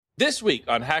This week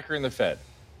on Hacker and the Fed,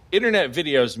 internet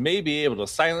videos may be able to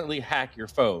silently hack your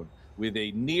phone with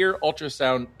a near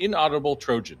ultrasound inaudible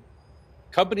Trojan.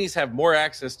 Companies have more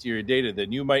access to your data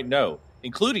than you might know,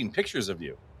 including pictures of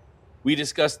you. We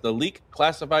discuss the leaked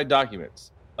classified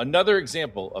documents, another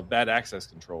example of bad access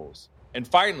controls. And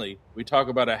finally, we talk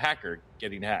about a hacker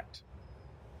getting hacked.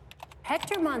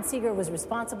 Hector Monsegur was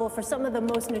responsible for some of the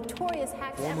most notorious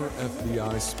hacks Former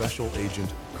FBI Special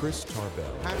Agent Chris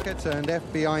Tarbell. Hacker turned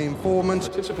FBI informant.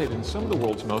 Participated in some of the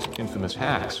world's most infamous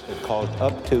hacks. It caused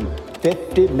up to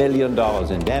 $50 million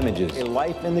in damages. A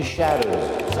life in the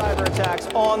shadows. Cyber attacks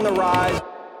on the rise.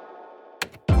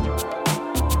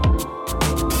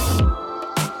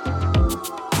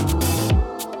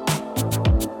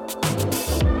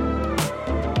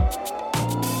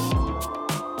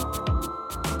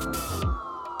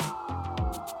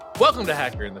 Welcome to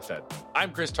Hacker and the Fed.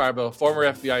 I'm Chris Tarbell, former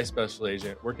FBI Special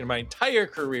Agent, working my entire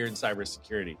career in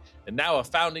cybersecurity, and now a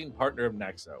founding partner of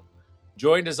Nexo.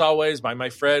 Joined as always by my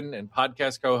friend and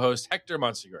podcast co-host Hector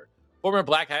Monsegur, former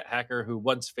black hat hacker who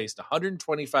once faced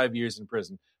 125 years in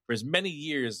prison for his many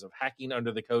years of hacking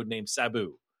under the code name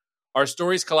Sabu. Our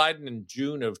stories collided in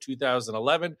June of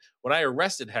 2011 when I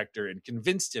arrested Hector and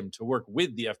convinced him to work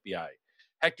with the FBI.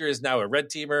 Hector is now a red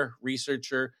teamer,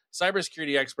 researcher,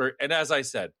 cybersecurity expert, and as I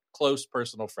said, close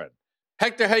personal friend.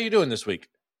 Hector, how you doing this week?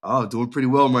 Oh, doing pretty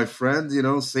well, my friend. You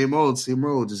know, same old,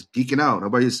 just geeking out. How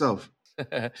about yourself?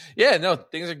 Yeah, no,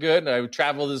 things are good. I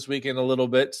traveled this weekend a little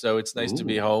bit, so it's nice to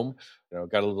be home. You know,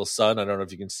 got a little sun. I don't know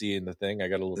if you can see in the thing. I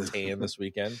got a little tan this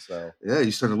weekend. So yeah,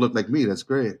 you're starting to look like me. That's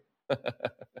great.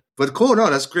 But cool, no,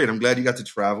 that's great. I'm glad you got to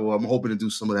travel. I'm hoping to do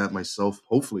some of that myself,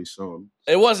 hopefully soon.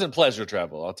 It wasn't pleasure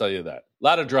travel, I'll tell you that. A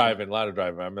lot of driving.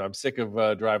 I mean, I'm sick of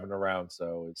driving around,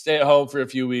 so stay at home for a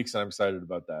few weeks, and I'm excited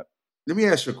about that. Let me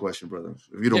ask you a question, brother,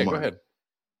 if you don't mind. Go ahead.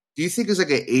 Do you think it's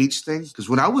like an age thing? Because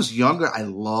when I was younger, I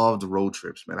loved road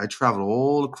trips, man. I traveled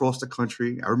all across the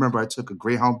country. I remember I took a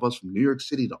Greyhound bus from New York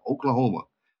City to Oklahoma.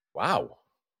 Wow.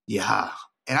 Yeah.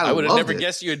 And I would have never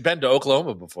guessed you had been to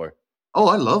Oklahoma before. Oh,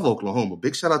 I love Oklahoma.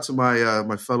 Big shout out to my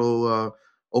my fellow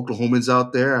Oklahomans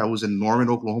out there. I was in Norman,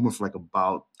 Oklahoma for like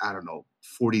about,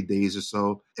 40 days or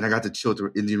so. And I got to chill at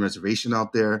the Indian reservation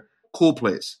out there. Cool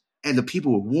place. And the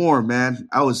people were warm, man.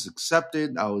 I was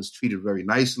accepted. I was treated very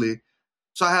nicely.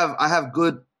 So I have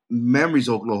good memories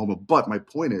of Oklahoma. But my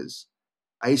point is,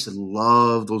 I used to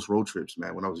love those road trips,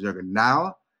 man, when I was younger.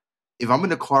 Now, if I'm in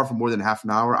the car for more than half an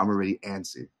hour, I'm already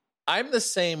antsy. I'm the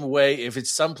same way if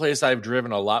it's someplace I've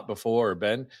driven a lot before or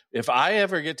been. If I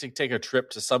ever get to take a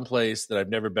trip to someplace that I've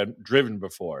never been driven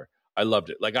before, I loved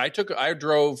it. Like I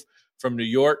drove from New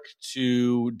York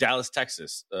to Dallas,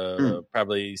 Texas,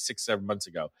 probably 6-7 months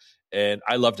ago. And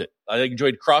I loved it. I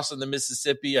enjoyed crossing the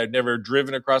Mississippi. I'd never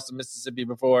driven across the Mississippi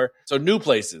before. So new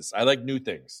places. I like new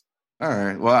things. All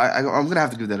right. Well, I'm going to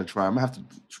have to give that a try. I'm going to have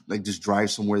to just drive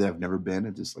somewhere that I've never been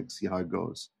and just see how it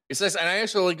goes. It's nice. And I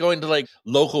actually like going to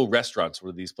local restaurants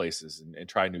with these places and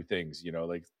try new things. You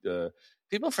know,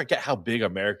 people forget how big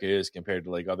America is compared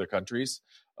to other countries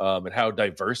and how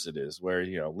diverse it is. Where,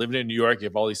 living in New York, you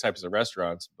have all these types of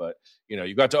restaurants, but,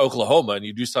 you go out to Oklahoma and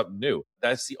you do something new.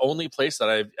 That's the only place that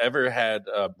I've ever had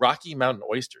Rocky Mountain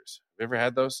oysters. Have you ever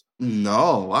had those?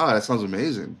 No. Wow. That sounds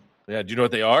amazing. Yeah. Do you know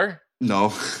what they are? No.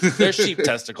 They're sheep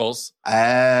testicles.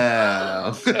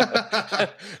 Oh.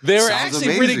 They were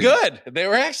actually pretty good. They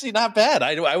were actually not bad.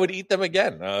 I would eat them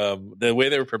again. The way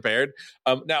they were prepared.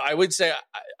 Now, I would say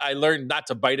I learned not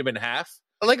to bite them in half.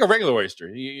 Like a regular oyster.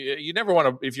 You never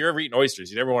want to, if you're ever eating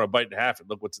oysters, you never want to bite in half and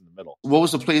look what's in the middle. What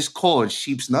was the place called?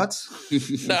 Sheep's Nuts?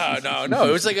 No.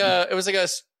 It was like a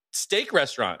steak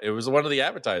restaurant. It was one of the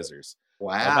appetizers.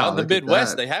 Wow. Out in the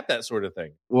Midwest, they have that sort of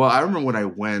thing. Well, I remember when I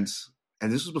went,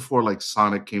 and this was before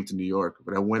Sonic came to New York,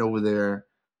 but I went over there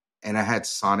and I had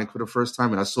Sonic for the first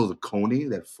time and I saw the Coney,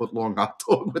 that foot-long hot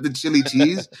dog with the chili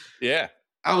cheese. Yeah.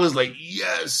 I was like,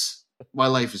 yes, my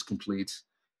life is complete.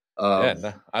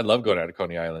 I love going out to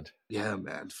Coney Island. Yeah,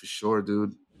 man, for sure,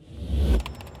 dude.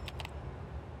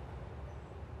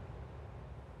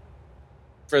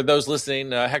 For those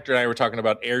listening, Hector and I were talking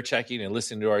about air checking and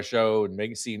listening to our show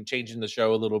and changing the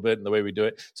show a little bit and the way we do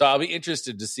it. So I'll be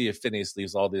interested to see if Phineas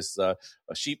leaves all this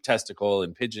sheep testicle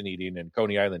and pigeon eating and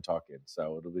Coney Island talk in.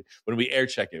 So it'll be when we air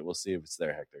check it, we'll see if it's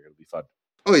there, Hector. It'll be fun.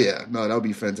 Oh yeah, no, that would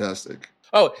be fantastic.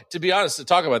 Oh, to be honest, to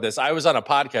talk about this, I was on a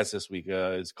podcast this week.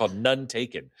 It's called None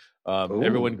Taken.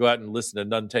 Everyone go out and listen to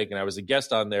None Taken. I was a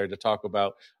guest on there to talk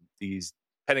about these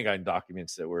Pentagon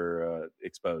documents that were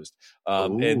exposed.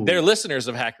 And they're listeners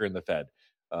of Hacker and the Fed.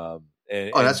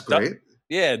 That's great.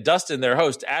 Dustin, their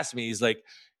host, asked me, he's like,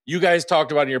 you guys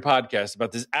talked about in your podcast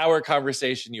about this hour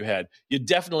conversation you had. You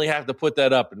definitely have to put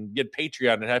that up and get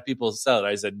Patreon and have people sell it.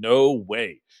 I said, no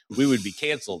way. We would be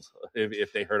canceled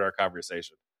if they heard our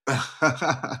conversation.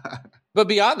 But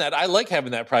beyond that, I like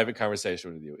having that private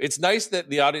conversation with you. It's nice that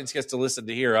the audience gets to listen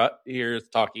to hear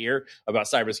talk here about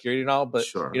cybersecurity and all. But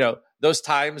Sure. those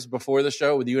times before the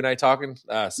show with you and I talking,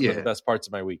 some of the best parts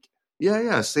of my week.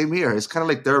 Yeah, same here. It's kind of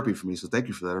like therapy for me, so thank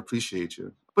you for that. I appreciate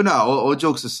you. But no, all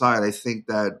jokes aside, I think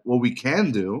that what we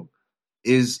can do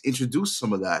is introduce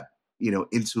some of that,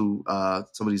 into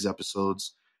some of these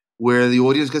episodes where the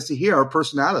audience gets to hear our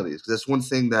personalities. Because that's one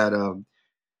thing that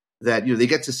they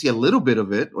get to see a little bit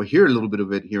of it or hear a little bit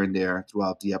of it here and there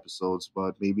throughout the episodes.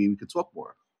 But maybe we could talk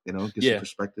more, get some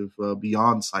perspective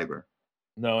beyond cyber.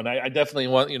 No, and I definitely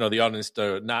want, the audience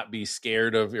to not be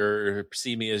scared of or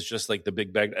see me as just like the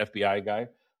big bag FBI guy.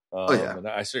 And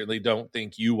I certainly don't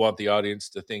think you want the audience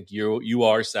to think you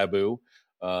are Sabu.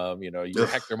 You're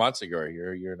Hector Montsegur.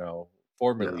 You're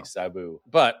formerly Sabu.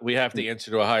 But we have to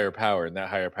answer to a higher power, and that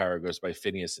higher power goes by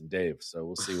Phineas and Dave. So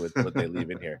we'll see what they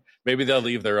leave in here. Maybe they'll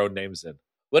leave their own names in.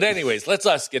 But anyways,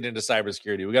 let's get into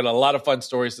cybersecurity. We got a lot of fun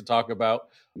stories to talk about.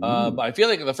 I feel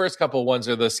like the first couple ones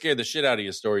are the scare the shit out of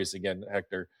you stories again,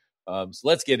 Hector. So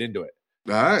let's get into it.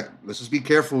 All right. Let's just be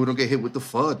careful we don't get hit with the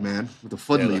FUD, man. With the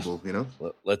FUD label,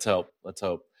 Let's hope.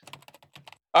 All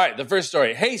right, the first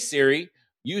story. Hey, Siri,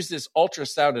 use this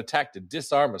ultrasound attack to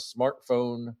disarm a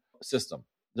smartphone system.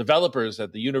 Developers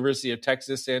at the University of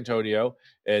Texas, San Antonio,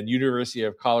 and University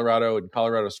of Colorado in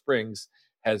Colorado Springs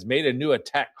has made a new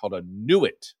attack called a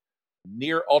NUIT,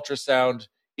 near ultrasound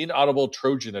inaudible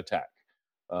Trojan attack,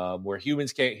 where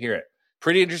humans can't hear it.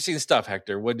 Pretty interesting stuff,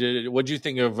 Hector. What did you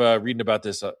think of reading about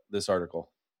this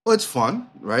article? Well, it's fun,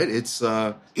 right? It's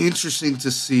interesting to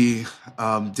see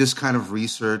this kind of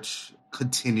research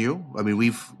continue. I mean,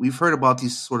 we've heard about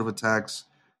these sort of attacks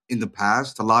in the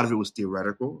past. A lot of it was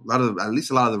theoretical. At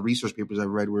least a lot of the research papers I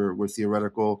read were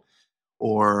theoretical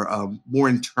or more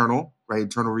internal, right?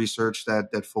 Internal research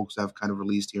that folks have kind of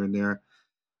released here and there.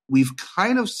 We've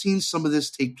kind of seen some of this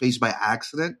take place by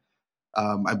accident.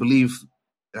 I believe,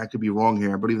 and I could be wrong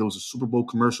here, I believe there was a Super Bowl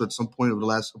commercial at some point over the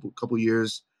last couple of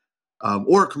years,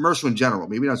 or a commercial in general,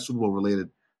 maybe not Super Bowl related,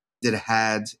 that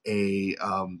had a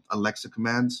Alexa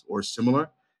command or similar.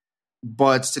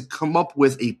 But to come up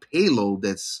with a payload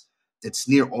that's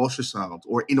near ultrasound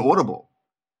or inaudible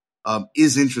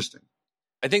is interesting.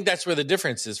 I think that's where the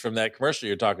difference is from that commercial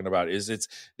you're talking about, is it's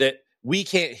that we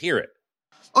can't hear it.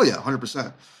 Oh, yeah,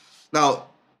 100%. Now,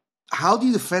 how do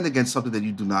you defend against something that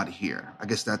you do not hear? I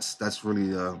guess that's really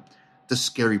the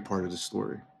scary part of the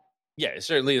story. Yeah, it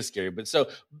certainly is scary. But so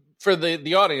for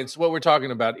the audience, what we're talking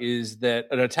about is that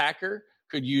an attacker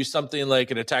could use something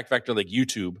like an attack vector like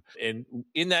YouTube. And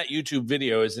in that YouTube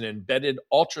video is an embedded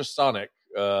ultrasonic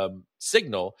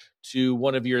signal to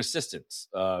one of your assistants,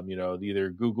 either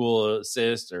Google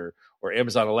Assist or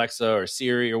Amazon Alexa or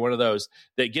Siri or one of those,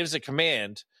 that gives a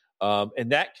command.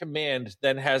 And that command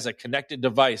then has a connected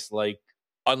device like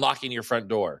unlocking your front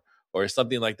door or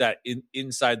something like that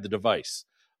inside the device.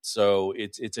 So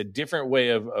it's a different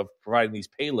way of providing these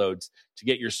payloads to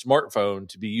get your smartphone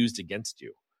to be used against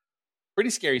you. Pretty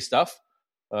scary stuff.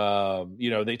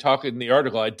 They talk in the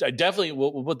article. I definitely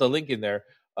will put the link in there.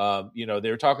 They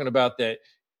were talking about that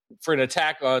for an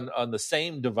attack on the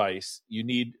same device, you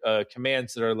need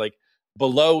commands that are like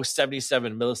below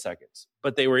 77 milliseconds.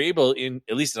 But they were able,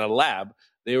 at least in a lab,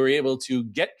 they were able to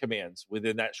get commands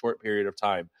within that short period of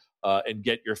time and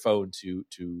get your phone to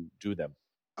do them.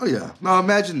 Oh, yeah. Now,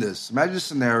 imagine this. Imagine a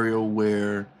scenario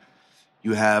where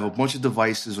you have a bunch of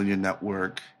devices on your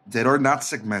network that are not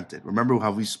segmented. Remember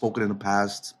how we've spoken in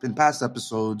past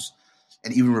episodes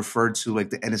and even referred to like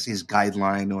the NSA's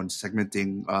guideline on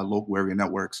segmenting local area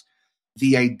networks.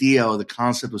 The idea or the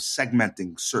concept of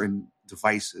segmenting certain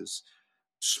devices,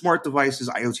 smart devices,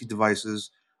 IoT devices,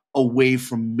 away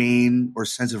from main or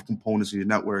sensitive components of your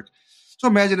network. So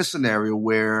imagine a scenario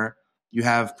where you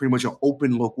have pretty much an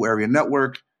open local area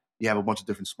network. You have a bunch of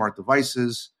different smart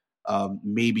devices.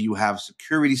 Maybe you have a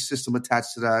security system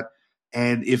attached to that.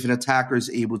 And if an attacker is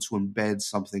able to embed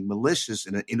something malicious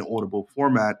in an inaudible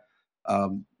format,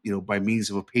 by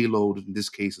means of a payload, in this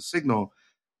case, a signal,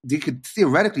 they could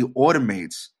theoretically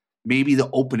automate maybe the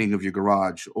opening of your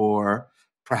garage or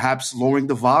perhaps lowering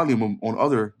the volume on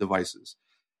other devices.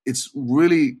 It's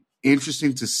really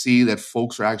interesting to see that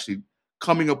folks are actually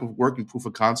coming up with working proof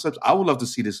of concepts. I would love to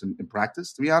see this in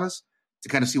practice, to be honest, to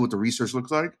kind of see what the research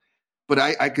looks like. But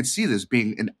I could see this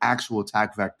being an actual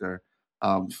attack vector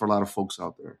for a lot of folks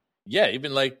out there. Yeah,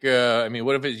 even like I mean,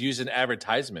 what if it's used in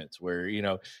advertisements where you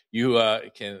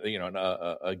can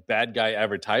a bad guy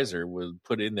advertiser will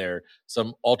put in there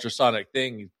some ultrasonic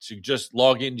thing to just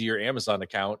log into your Amazon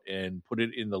account and put it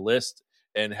in the list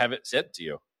and have it sent to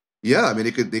you. Yeah, I mean,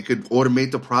 they could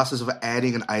automate the process of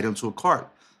adding an item to a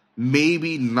cart.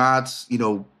 Maybe not,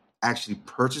 actually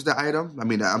purchase the item. I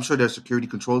mean, I'm sure there's security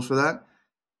controls for that.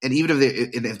 And even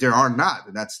if there are not,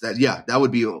 then that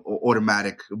would be an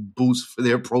automatic boost for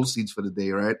their proceeds for the day,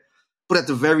 right? But at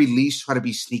the very least, try to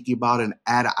be sneaky about it and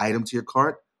add an item to your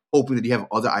cart, hoping that you have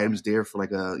other items there for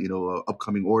like a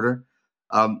upcoming order.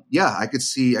 Yeah, I could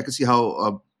see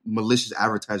how malicious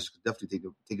advertisers could definitely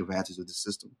take advantage of this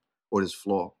system or this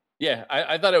flaw. Yeah,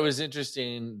 I thought it was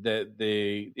interesting that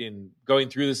in going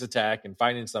through this attack and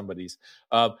finding somebody's,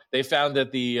 they found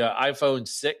that the iPhone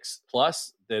 6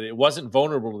 Plus, that it wasn't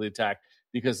vulnerable to the attack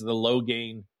because of the low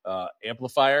gain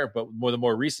amplifier, but the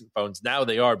more recent phones, now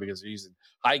they are because they're using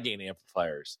high gain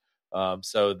amplifiers.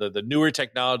 So the newer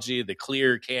technology, the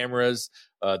clear cameras,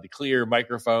 the clear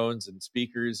microphones and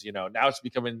speakers, now it's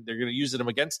becoming, they're going to use them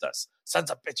against us.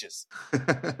 Sons of bitches.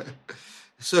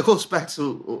 So it goes back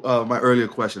to my earlier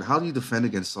question: how do you defend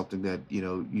against something that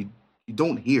you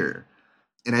don't hear?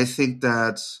 And I think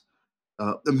that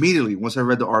immediately once I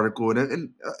read the article,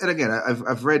 and again,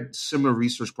 I've read similar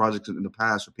research projects in the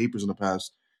past or papers in the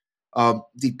past.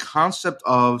 The concept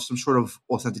of some sort of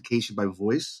authentication by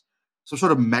voice, some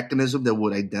sort of mechanism that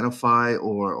would identify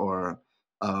or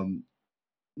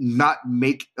not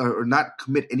make or not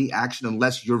commit any action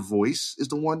unless your voice is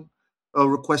the one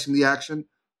requesting the action.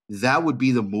 That would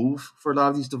be the move for a lot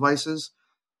of these devices.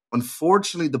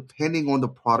 Unfortunately, depending on the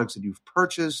products that you've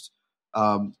purchased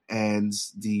and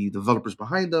the developers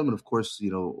behind them, and of course,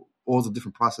 all the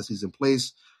different processes in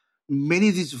place, many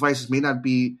of these devices may not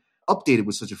be updated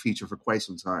with such a feature for quite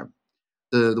some time.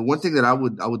 The one thing that I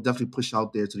would definitely push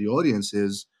out there to the audience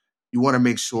is you want to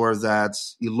make sure that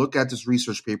you look at this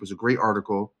research paper. It's a great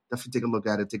article. Definitely take a look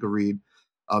at it, take a read,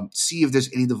 see if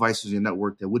there's any devices in your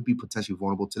network that would be potentially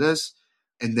vulnerable to this.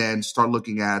 And then start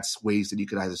looking at ways that you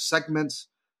could either segment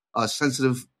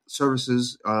sensitive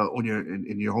services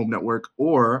in your home network,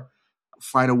 or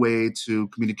find a way to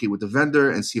communicate with the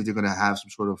vendor and see if they're going to have some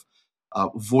sort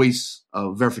of voice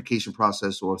verification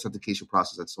process or authentication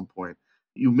process at some point.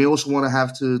 You may also want to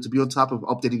have to be on top of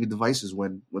updating your devices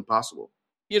when possible.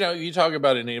 You talk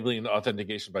about enabling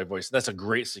authentication by voice. That's a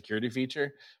great security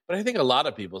feature. But I think a lot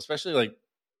of people, especially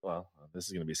this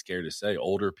is going to be scary to say,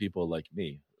 older people like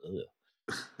me. Ugh.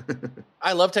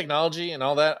 I love technology and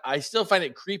all that. I still find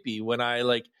it creepy when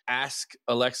I ask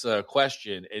Alexa a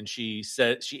question and she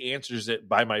answers it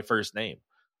by my first name.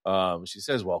 She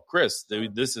says, "Well, Chris,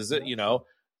 this is it."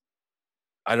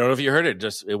 I don't know if you heard it.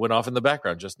 It went off in the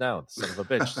background just now. Son of a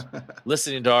bitch,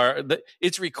 listening to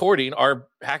it's recording our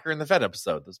Hacker in the Fed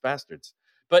episode. Those bastards.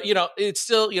 But it's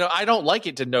still I don't like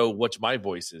it to know what my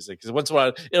voice is, because once in a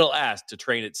while it'll ask to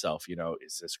train itself.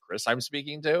 Is this Chris I'm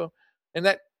speaking to? And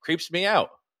that creeps me out.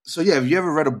 So yeah, have you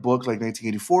ever read a book like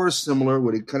 1984 or similar,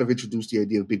 where they kind of introduced the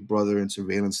idea of Big Brother and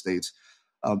surveillance states?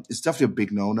 It's definitely a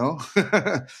big no-no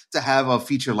to have a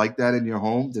feature like that in your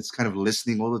home that's kind of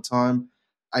listening all the time.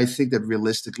 I think that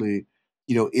realistically,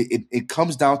 it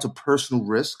comes down to personal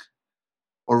risk,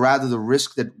 or rather the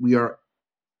risk that we are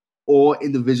all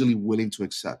individually willing to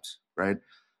accept, right?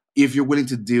 If you're willing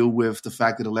to deal with the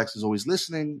fact that Alexa is always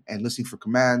listening and listening for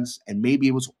commands and may be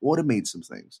able to automate some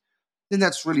things, then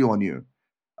that's really on you.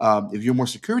 If you're more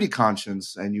security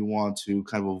conscious and you want to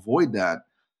kind of avoid that,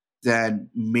 then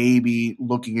maybe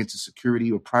looking into security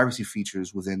or privacy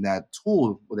features within that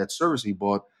tool or that service you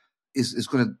bought is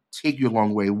going to take you a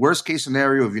long way. Worst case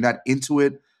scenario, if you're not into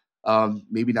it,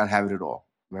 maybe not have it at all,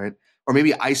 right? Or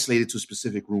maybe isolate it to a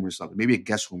specific room or something, maybe a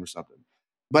guest room or something.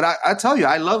 But I tell you,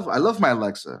 I love my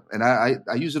Alexa, and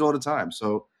I use it all the time.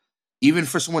 So even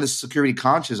for someone that's security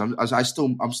conscious, I'm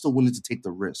still willing to take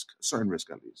the risk, a certain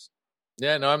risk at least.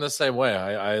 Yeah, no, I'm the same way.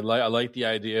 I like the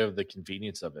idea of the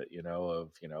convenience of it,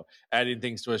 adding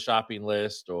things to a shopping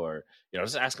list, or,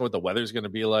 just asking what the weather's going to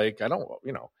be like.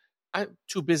 I'm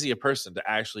too busy a person to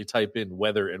actually type in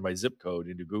weather and my zip code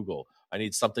into Google. I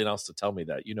need something else to tell me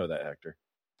that. You know that, Hector.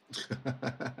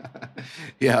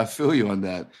 Yeah, I feel you on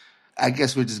that. I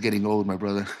guess we're just getting old, my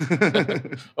brother.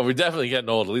 Oh, we're definitely getting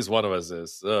old. At least one of us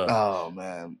is. Ugh. Oh,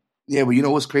 man. Yeah, but you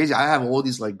know what's crazy? I have all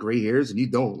these gray hairs, and you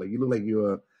don't. You look like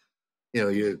you're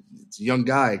a young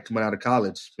guy coming out of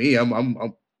college. Me, I'm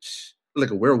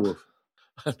like a werewolf.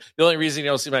 The only reason you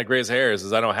don't see my gray hairs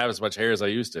is I don't have as much hair as I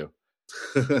used to.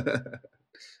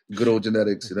 Good old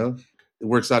genetics, It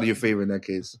works out in your favor in that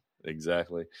case.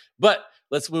 Exactly. But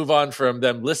let's move on from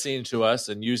them listening to us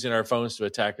and using our phones to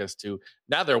attack us to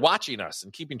now they're watching us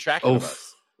and keeping track of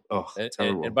us.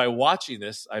 Terrible. And by watching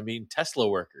this, I mean Tesla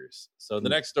workers. So the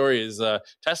next story is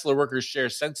Tesla workers share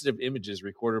sensitive images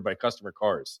recorded by customer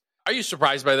cars. Are you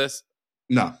surprised by this?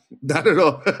 No, not at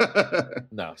all.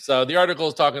 No. So the article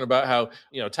is talking about how,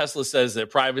 Tesla says that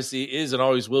privacy is and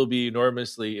always will be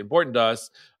enormously important to us.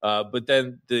 But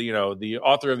then the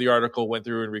author of the article went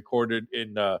through and recorded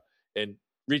and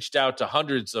reached out to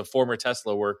hundreds of former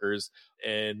Tesla workers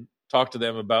and talked to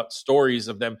them about stories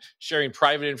of them sharing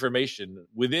private information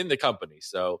within the company.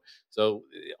 So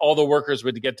all the workers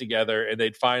would get together and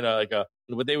they'd find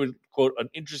what they would quote an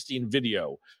interesting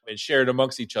video and share it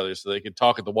amongst each other so they could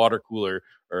talk at the water cooler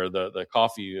or the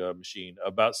coffee machine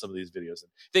about some of these videos.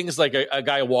 And things like a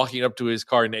guy walking up to his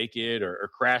car naked or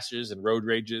crashes and road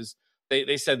rages.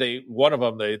 They said one of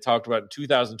them they talked about in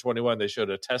 2021, they showed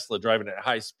a Tesla driving at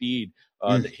high speed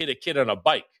that hit a kid on a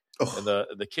bike. And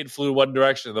the kid flew one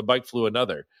direction and the bike flew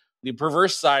another. The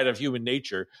perverse side of human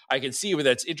nature, I can see where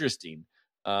that's interesting.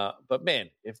 But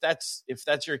man, if that's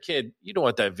your kid, you don't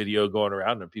want that video going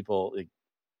around and people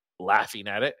laughing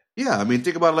at it. Yeah, I mean,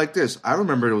 think about it like this. I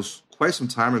remember it was quite some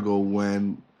time ago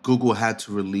when Google had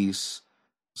to release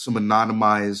some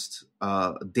anonymized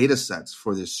data sets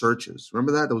for their searches.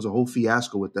 Remember that? There was a whole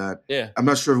fiasco with that. Yeah. I'm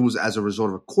not sure if it was as a result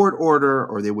of a court order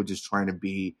or they were just trying to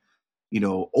be,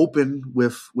 open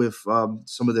with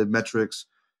some of the metrics.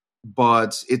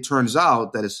 But it turns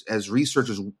out that as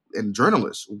researchers and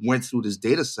journalists went through this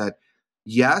data set,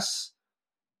 yes,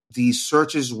 these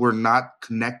searches were not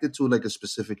connected to like a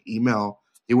specific email.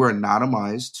 They were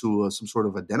anonymized to some sort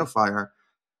of identifier.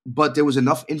 But there was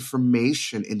enough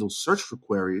information in those search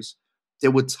queries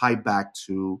that would tie back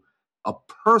to a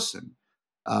person.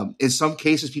 In some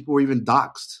cases, people were even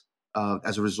doxxed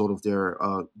as a result of their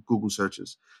Google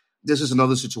searches. This is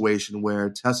another situation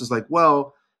where Tesla's like,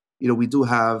 well, we do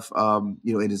have,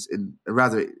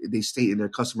 they state in their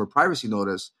customer privacy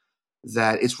notice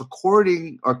that its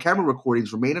recording or camera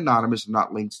recordings remain anonymous and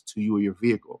not linked to you or your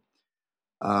vehicle.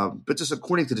 But just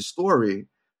according to the story,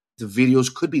 the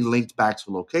videos could be linked back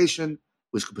to a location,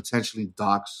 which could potentially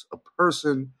dox a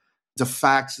person. The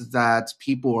fact that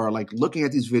people are looking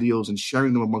at these videos and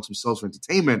sharing them amongst themselves for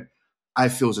entertainment, I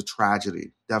feel is a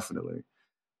tragedy, definitely.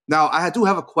 Now, I do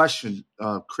have a question,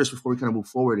 Chris, before we kind of move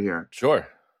forward here. Sure.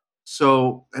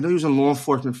 So I know you was in law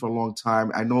enforcement for a long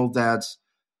time. I know that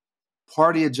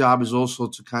part of your job is also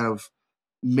to kind of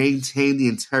maintain the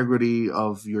integrity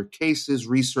of your cases,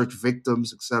 research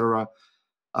victims, etc.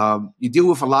 You deal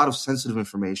with a lot of sensitive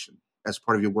information as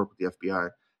part of your work with the FBI.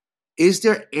 Is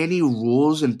there any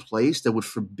rules in place that would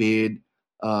forbid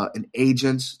an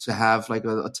agent to have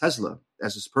a Tesla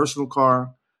as his personal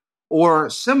car or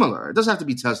similar? It doesn't have to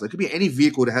be Tesla. It could be any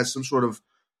vehicle that has some sort of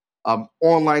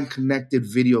online connected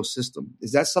video system.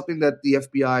 Is that something that the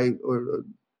FBI or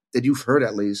that you've heard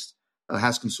at least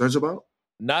has concerns about?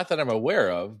 Not that I'm aware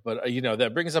of, but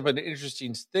that brings up an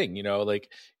interesting thing.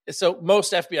 So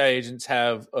most FBI agents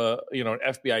have an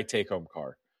FBI take-home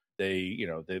car.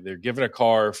 They're given a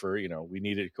car for we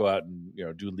need it to go out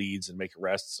and do leads and make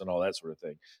arrests and all that sort of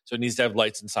thing. So it needs to have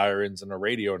lights and sirens and a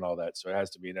radio and all that. So it has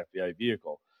to be an FBI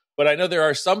vehicle. But I know there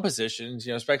are some positions,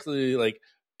 especially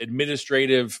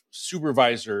administrative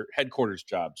supervisor headquarters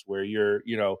jobs where you're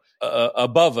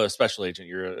above a special agent.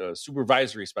 You're a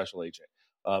supervisory special agent.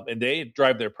 And they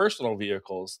drive their personal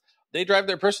vehicles. They drive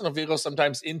their personal vehicles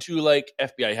sometimes into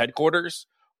FBI headquarters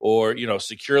or,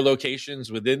 secure locations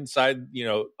inside,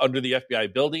 under the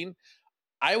FBI building.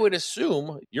 I would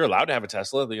assume you're allowed to have a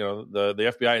Tesla.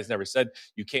 The FBI has never said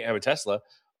you can't have a Tesla.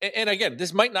 And again,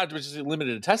 this might not just be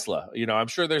limited to Tesla. I'm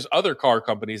sure there's other car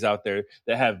companies out there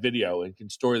that have video and can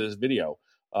store this video.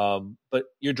 But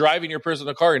you're driving your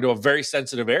personal car into a very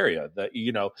sensitive area that,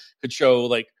 could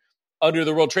show under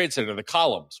the World Trade Center, the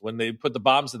columns, when they put the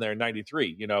bombs in there in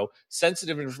 93,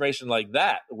 sensitive information like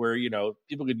that, where,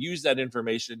 people could use that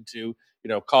information to,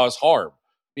 cause harm.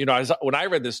 When I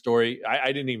read this story, I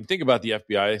didn't even think about the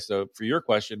FBI. So for your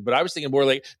question, but I was thinking more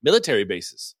like military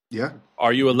bases. Yeah.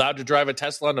 Are you allowed to drive a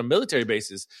Tesla on a military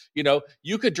basis?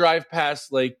 You could drive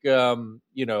past readiness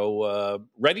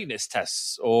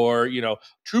tests or,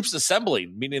 troops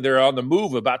assembling, meaning they're on the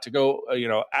move about to go,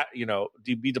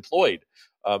 be deployed.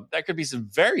 That could be some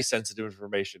very sensitive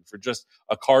information for just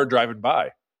a car driving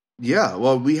by. Yeah.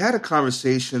 Well, we had a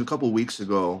conversation a couple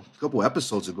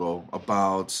episodes ago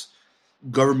about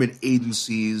government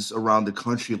agencies around the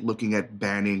country looking at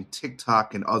banning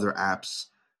TikTok and other apps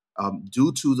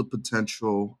due to the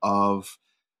potential of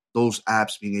those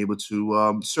apps being able to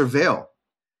surveil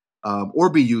or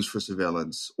be used for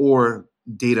surveillance or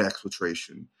data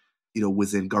exfiltration.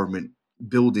 within government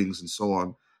buildings and so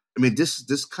on. I mean,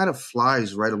 this kind of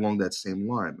flies right along that same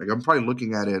line. Like, I'm probably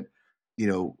looking at it,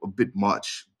 a bit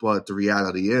much, but the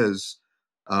reality is,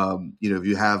 if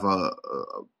you have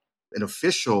an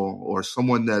official or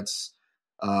someone that's,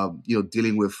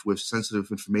 dealing with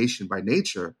sensitive information by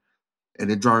nature, and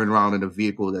they're driving around in a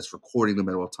vehicle that's recording them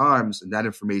at all times, and that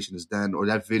information is then, or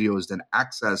that video is then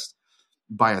accessed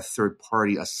by a third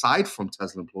party aside from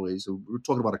Tesla employees. So we're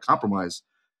talking about a compromise.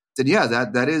 Then yeah,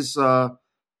 that is,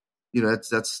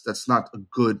 that's not a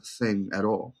good thing at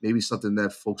all. Maybe something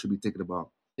that folks should be thinking about.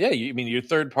 Yeah, your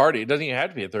third party. It doesn't even have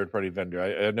to be a third party vendor.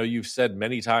 I know you've said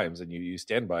many times, and you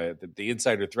stand by it, that the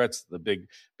insider threat's the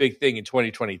big thing in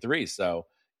 2023. So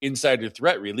insider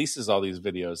threat releases all these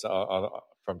videos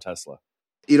from Tesla.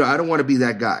 I don't want to be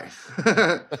that guy.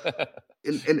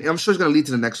 and I'm sure it's going to lead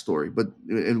to the next story, but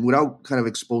without kind of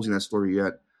exposing that story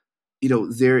yet,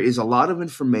 there is a lot of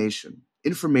information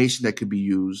that could be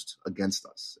used against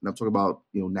us. And I'm talking about,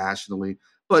 nationally,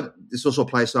 but this also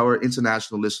applies to our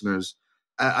international listeners.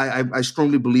 I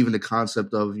strongly believe in the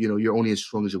concept of, you're only as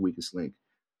strong as your weakest link.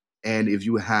 And if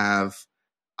you have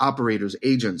operators,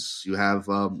 agents, you have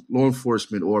law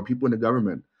enforcement or people in the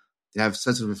government, they have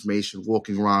sensitive information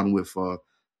walking around with, a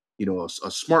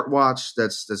smartwatch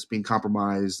that's being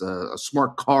compromised, a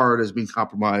smart car that's being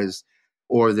compromised,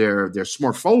 or their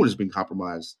smartphone is being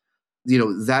compromised.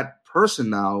 That person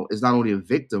now is not only a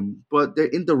victim, but they're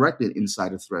indirectly an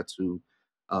insider threat to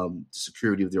the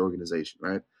security of the organization,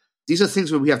 right? These are things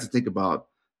that we have to think about,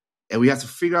 and we have to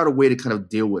figure out a way to kind of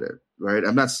deal with it, right?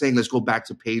 I'm not saying let's go back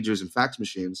to pagers and fax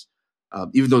machines,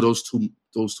 even though those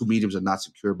two mediums are not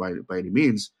secure by any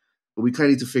means. But we kind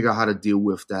of need to figure out how to deal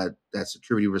with that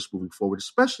security risk moving forward,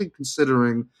 especially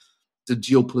considering the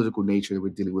geopolitical nature that we're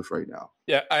dealing with right now.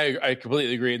 Yeah, I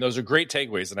completely agree. And those are great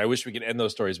takeaways. And I wish we could end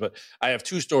those stories. But I have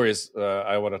two stories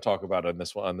I want to talk about on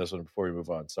this one before we move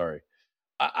on. Sorry.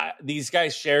 These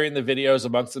guys sharing the videos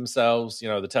amongst themselves,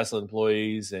 the Tesla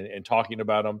employees and talking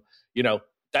about them,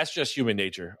 that's just human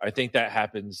nature. I think that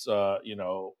happens,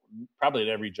 probably at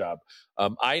every job.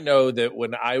 I know that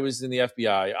when I was in the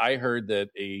FBI, I heard that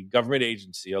a government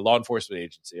agency, a law enforcement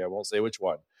agency, I won't say which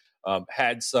one,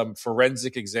 had some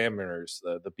forensic examiners,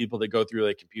 the people that go through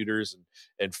like computers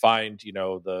and find,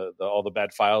 all the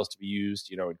bad files to be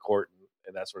used, in court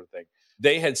and that sort of thing.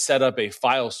 They had set up a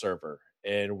file server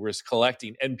and was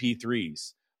collecting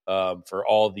MP3s for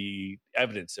all the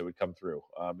evidence that would come through.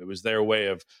 It was their way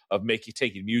of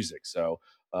taking music. So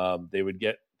they would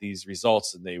get these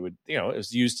results and they would, it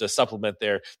was used to supplement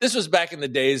this was back in the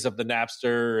days of the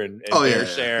Napster and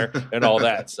BearShare and all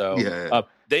that. So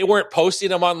they weren't posting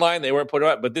them online. They weren't putting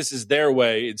them up, but this is their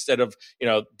way. Instead of,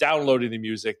 downloading the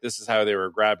music, this is how they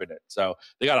were grabbing it. So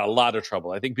they got a lot of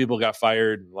trouble. I think people got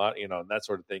fired and and that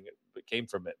sort of thing that came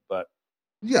from it. But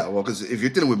yeah, well, because if you're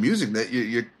dealing with music, that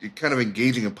you're kind of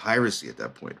engaging in piracy at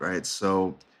that point, right?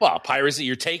 So, well, piracy,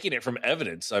 you're taking it from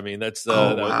evidence. I mean, that's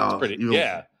wow. Pretty,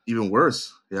 even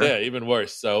worse. Yeah, even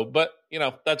worse. So, but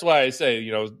that's why I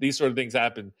say, these sort of things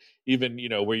happen, even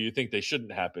where you think they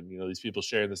shouldn't happen. These people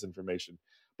sharing this information.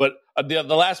 But the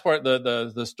last part,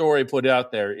 the story put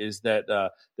out there is that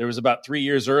there was about 3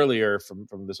 years earlier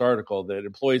from this article that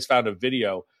employees found a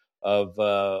video of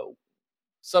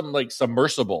some like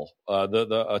submersible.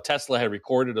 The Tesla had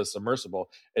recorded a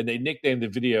submersible, and they nicknamed the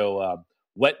video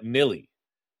 "Wet Nilly."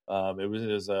 It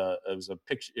was a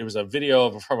picture. It was a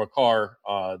video from a car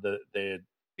that they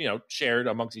had shared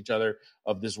amongst each other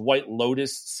of this White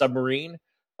Lotus submarine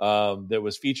that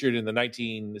was featured in the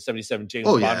 1977 James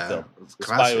Bond film, "The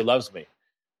Spy Who Loves Me."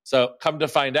 So come to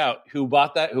find out, who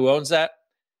bought that? Who owns that?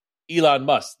 Elon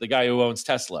Musk, the guy who owns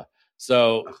Tesla.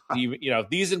 So,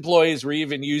 these employees were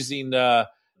even using the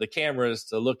cameras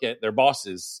to look at their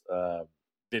bosses'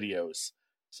 videos.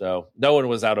 So no one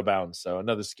was out of bounds. So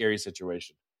another scary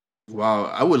situation. Wow.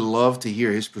 I would love to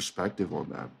hear his perspective on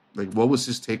that. Like, what was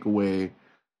his takeaway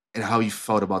and how he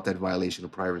felt about that violation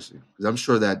of privacy? Because I'm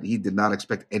sure that he did not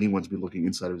expect anyone to be looking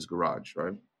inside of his garage,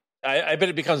 right? I bet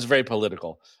it becomes very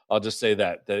political. I'll just say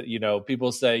that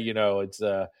people say, it's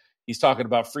he's talking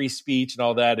about free speech and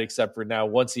all that, except for now,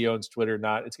 once he owns Twitter,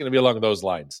 it's going to be along those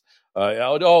lines.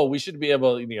 We should be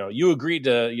able, you agreed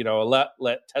to,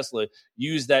 let Tesla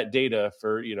use that data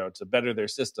for, to better their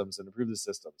systems and improve the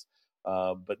systems.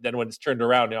 But then when it's turned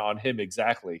around on him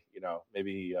exactly,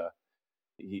 maybe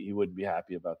he wouldn't be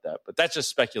happy about that. But that's just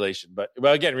speculation. But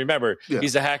again, remember,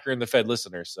 he's a hacker in the Fed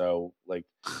listener. So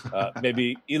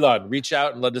maybe Elon, reach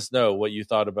out and let us know what you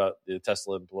thought about the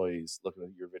Tesla employees looking at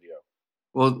your video.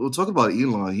 Well, we'll talk about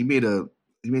Elon. He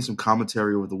made some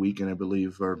commentary over the weekend, I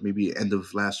believe, or maybe end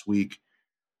of last week,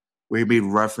 where he made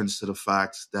reference to the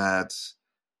fact that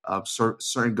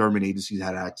certain government agencies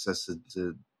had access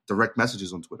to direct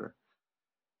messages on Twitter.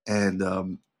 And,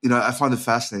 I found it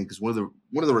fascinating because one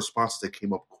of the responses that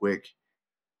came up quick,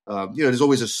 there's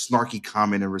always a snarky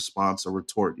comment in response, a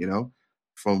retort,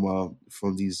 from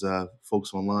these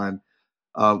folks online.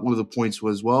 One of the points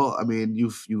was, well, I mean,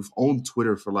 you've owned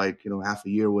Twitter for half a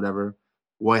year or whatever.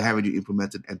 Why haven't you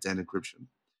implemented end-to-end encryption?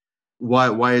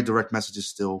 Why are direct messages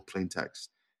still plain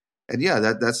text? And yeah,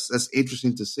 that's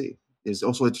interesting to see. It's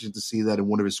also interesting to see that in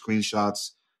one of his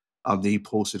screenshots that he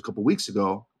posted a couple weeks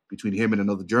ago between him and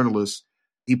another journalist,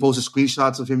 he posted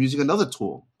screenshots of him using another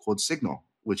tool called Signal,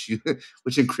 which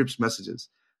encrypts messages.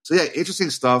 So yeah, interesting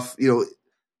stuff. When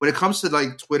it comes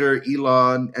to Twitter,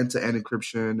 Elon, end-to-end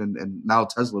encryption, and now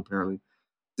Tesla, apparently,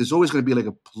 there's always going to be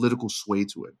a political sway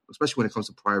to it, especially when it comes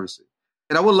to privacy.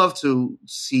 And I would love to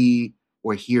see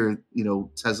or hear,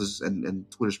 Tesla's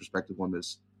and Twitter's perspective on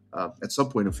this at some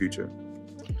point in the future.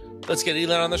 Let's get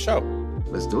Elon on the show.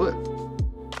 Let's do it.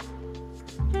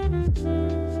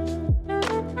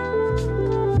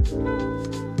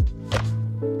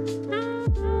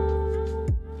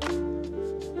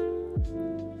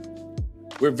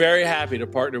 We're very happy to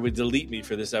partner with Delete Me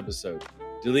for this episode.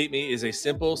 Delete Me is a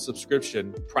simple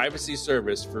subscription privacy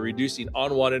service for reducing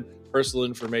unwanted personal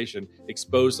information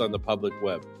exposed on the public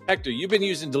web. Hector, you've been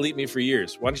using Delete Me for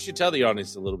years. Why don't you tell the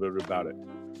audience a little bit about it?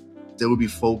 There would be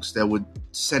folks that would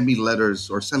send me letters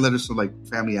or send letters to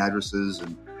family addresses.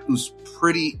 And it was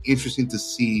pretty interesting to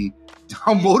see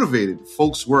how motivated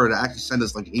folks were to actually send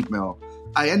us hate mail.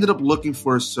 I ended up looking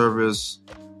for a service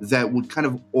that would kind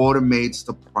of automate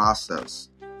the process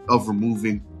of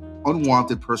removing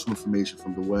unwanted personal information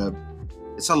from the web.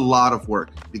 It's a lot of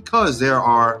work because there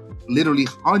are literally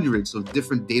hundreds of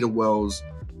different data wells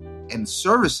and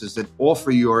services that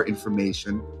offer your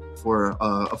information for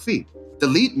a fee.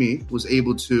 Delete Me was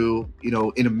able to,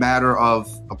 in a matter of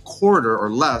a quarter or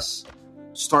less,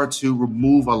 start to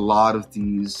remove a lot of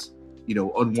these,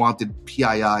 unwanted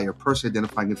PII or person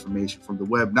identifying information from the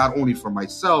web, not only for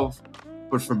myself,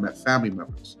 but from my family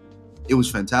members. It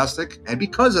was fantastic. And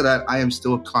because of that, I am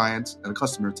still a client and a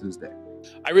customer to this day.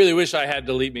 I really wish I had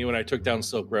Delete Me when I took down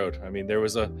Silk Road. I mean, there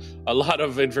was a lot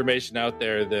of information out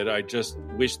there that I just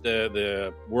wish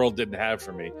the world didn't have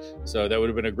for me. So that would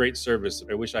have been a great service.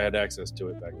 I wish I had access to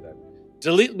it back then.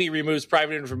 Delete Me removes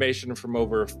private information from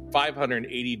over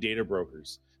 580 data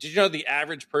brokers. Did you know the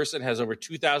average person has over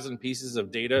 2,000 pieces of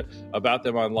data about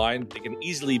them online? They can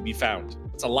easily be found.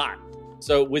 It's a lot.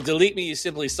 So with Delete Me, you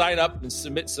simply sign up and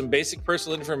submit some basic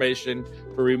personal information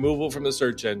for removal from the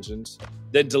search engines.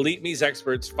 Then Delete Me's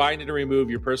experts find and remove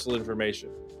your personal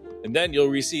information. And then you'll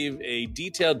receive a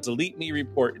detailed Delete Me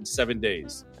report in 7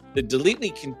 days. The Delete Me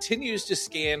continues to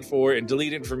scan for and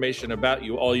delete information about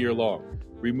you all year long,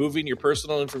 removing your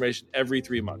personal information every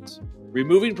 3 months.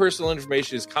 Removing personal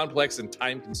information is complex and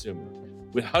time-consuming.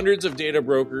 With hundreds of data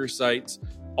broker sites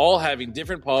all having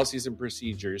different policies and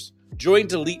procedures, join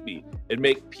Delete Me and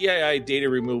make PII data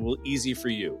removal easy for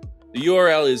you. The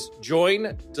URL is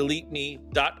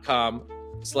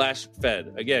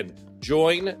joindeleteme.com/fed. Again,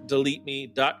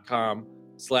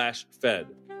 joindeleteme.com/fed.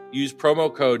 Use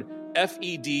promo code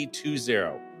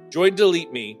FED20.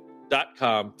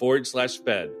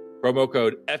 Joindeleteme.com/fed. Promo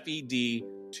code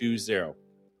FED20.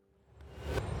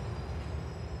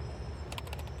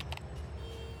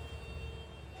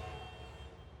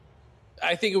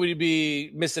 I think it would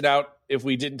be missing out if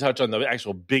we didn't touch on the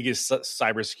actual biggest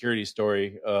cybersecurity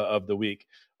story of the week.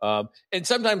 And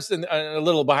sometimes a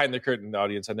little behind the curtain,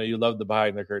 audience. I know you love the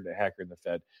behind the curtain at Hacker in the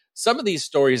Fed. Some of these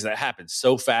stories that happen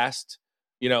so fast,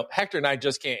 Hector and I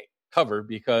just can't cover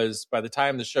because by the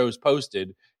time the show's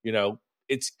posted,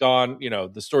 it's gone,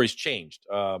 the story's changed.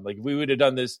 If we would have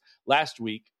done this last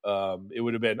week, it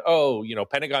would have been,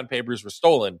 Pentagon papers were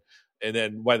stolen. And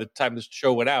then by the time this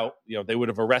show went out, they would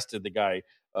have arrested the guy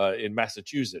in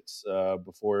Massachusetts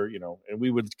before, and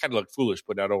we would kind of look foolish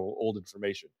putting out old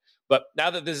information. But now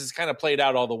that this is kind of played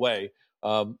out all the way,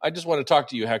 I just want to talk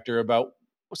to you, Hector, about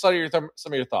some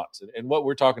of your thoughts. And what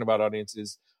we're talking about, audience,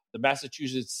 is the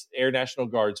Massachusetts Air National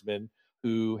Guardsman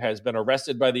who has been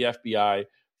arrested by the FBI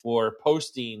for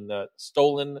posting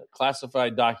stolen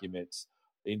classified documents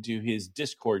into his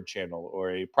Discord channel or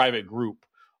a private group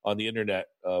on the internet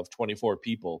of 24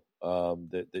 people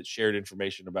that shared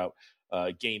information about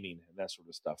gaming and that sort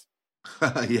of stuff.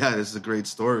 Yeah, this is a great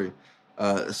story.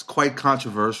 It's quite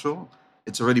controversial.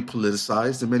 It's already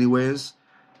politicized in many ways,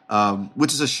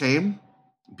 which is a shame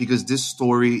because this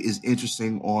story is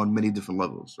interesting on many different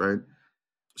levels, right?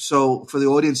 So for the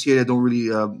audience here that don't really,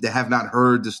 they have not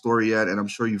heard the story yet, and I'm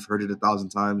sure you've heard it 1,000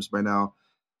 times by now,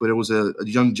 but it was a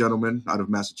young gentleman out of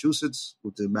Massachusetts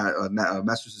with the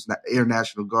Massachusetts Air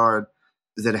National Guard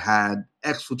that had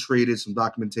exfiltrated some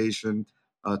documentation,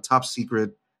 top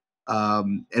secret,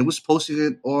 and was posting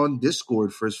it on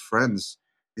Discord for his friends.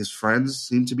 His friends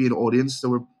seemed to be an audience that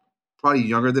were probably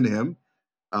younger than him.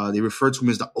 They referred to him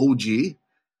as the OG.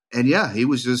 And yeah, he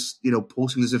was just,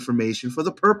 posting this information for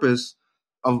the purpose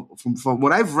of, from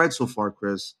what I've read so far,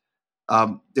 Chris,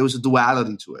 there was a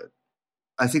duality to it.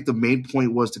 I think the main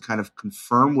point was to kind of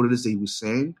confirm what it is that he was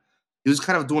saying. He was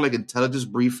kind of doing like intelligence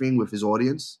briefing with his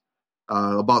audience,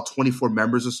 about 24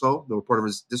 members or so that were part of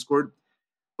his Discord.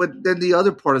 But then the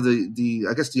other part of the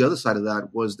other side of that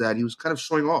was that he was kind of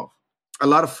showing off. A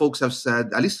lot of folks have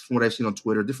said, at least from what I've seen on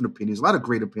Twitter, different opinions, a lot of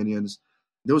great opinions.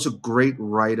 There was a great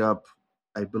write-up,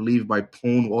 I believe, by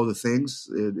Pwn All the Things.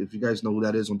 If you guys know who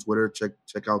that is on Twitter,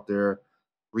 check out their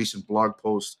recent blog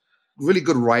post. Really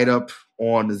good write-up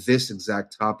on this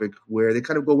exact topic where they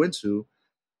kind of go into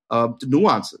the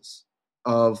nuances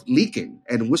of leaking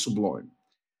and whistleblowing.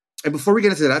 And before we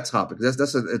get into that topic,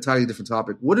 that's an entirely different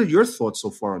topic. What are your thoughts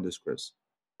so far on this, Chris,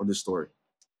 on this story?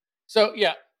 So,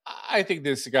 yeah, I think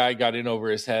this guy got in over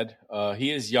his head.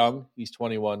 He is young. He's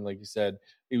 21, like you said.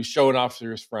 He was showing off to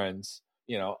his friends.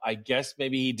 I guess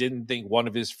maybe he didn't think one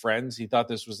of his friends, he thought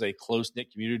this was a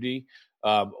close-knit community,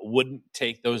 wouldn't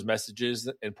take those messages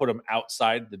and put them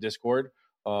outside the Discord,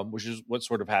 which is what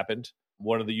sort of happened.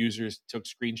 One of the users took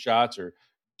screenshots or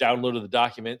downloaded the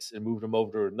documents and moved them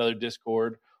over to another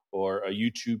Discord or a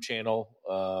YouTube channel,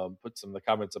 put some of the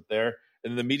comments up there,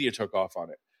 and the media took off on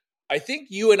it. I think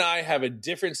you and I have a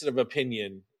difference of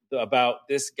opinion about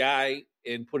this guy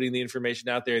in putting the information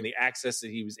out there and the access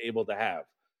that he was able to have.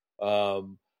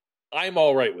 I'm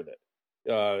all right with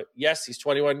it. Yes, he's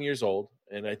 21 years old,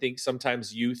 and I think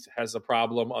sometimes youth has a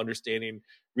problem understanding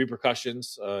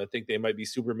repercussions. I think they might be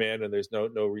Superman and there's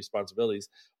no responsibilities.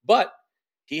 But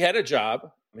he had a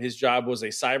job. His job was a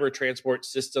cyber transport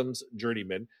systems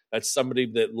journeyman. That's somebody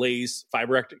that lays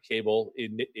fiber optic cable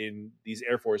in these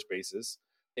Air Force bases.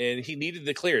 And he needed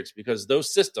the clearance because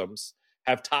those systems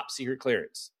have top secret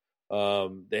clearance.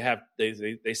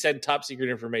 They send top secret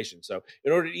information. So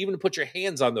in order to even put your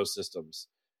hands on those systems,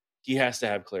 he has to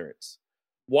have clearance.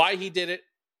 Why he did it,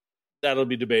 that'll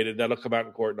be debated. That'll come out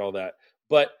in court and all that.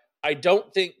 But I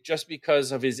don't think just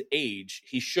because of his age,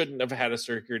 he shouldn't have had a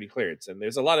security clearance. And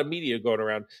there's a lot of media going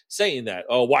around saying that.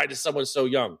 Oh, why does someone so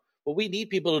young? Well, we need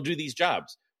people to do these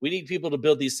jobs. We need people to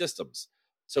build these systems.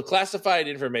 So classified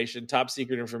information, top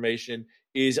secret information,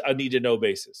 is a need-to-know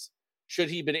basis. Should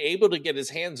he been able to get his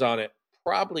hands on it?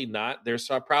 Probably not. There's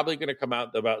probably going to come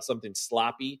out about something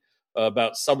sloppy,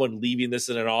 about someone leaving this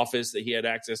in an office that he had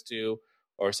access to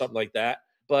or something like that.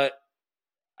 But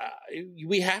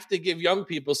we have to give young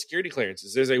people security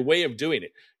clearances. There's a way of doing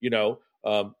it.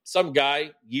 Some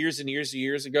guy years and years and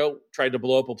years ago tried to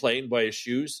blow up a plane by his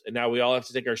shoes, and now we all have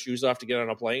to take our shoes off to get on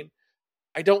a plane.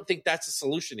 I don't think that's a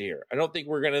solution here. I don't think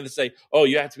we're going to say, oh,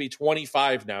 you have to be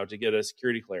 25 now to get a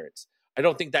security clearance. I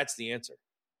don't think that's the answer.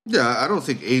 Yeah, I don't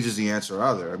think age is the answer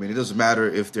either. I mean, it doesn't matter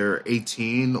if they're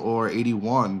 18 or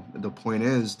 81. The point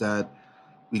is that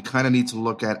we kind of need to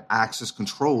look at access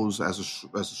controls as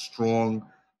a strong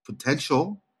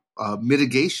potential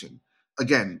mitigation.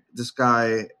 Again, this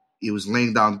guy, he was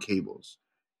laying down cables.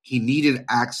 He needed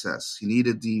access. He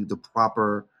needed the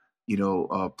proper,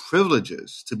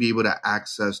 privileges to be able to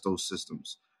access those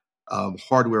systems,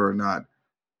 hardware or not.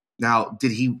 Now,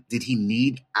 did he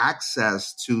need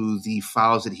access to the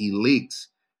files that he leaked?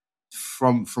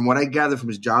 From what I gather from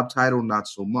his job title, not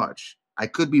so much. I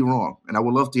could be wrong, and I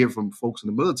would love to hear from folks in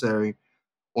the military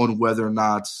on whether or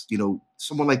not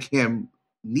someone like him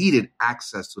needed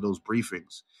access to those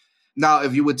briefings. Now,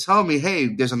 if you would tell me, hey,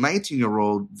 there's a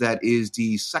 19-year-old that is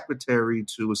the secretary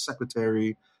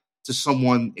to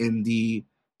someone in the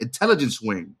intelligence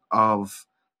wing of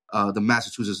the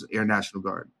Massachusetts Air National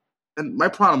Guard. And my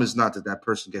problem is not that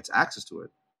person gets access to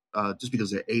it just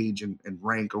because of their age and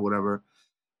rank or whatever.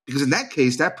 Because in that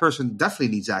case, that person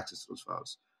definitely needs access to those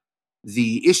files.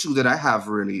 The issue that I have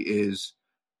really is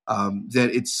that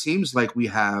it seems like we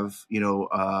have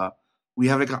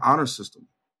like an honor system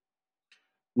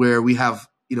where we have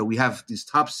these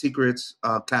top secrets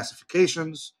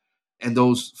classifications, and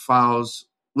those files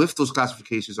with those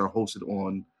classifications are hosted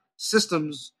on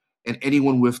systems, and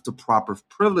anyone with the proper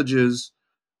privileges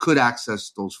could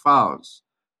access those files.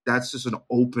 That's just an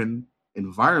open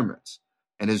environment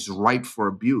and is ripe for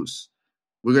abuse.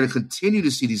 We're going to continue to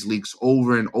see these leaks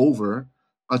over and over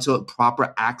until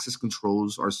proper access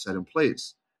controls are set in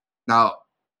place. Now,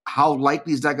 how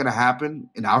likely is that going to happen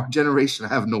in our generation? I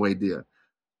have no idea.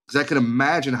 Because I can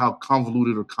imagine how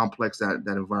convoluted or complex that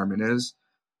environment is.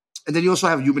 And then you also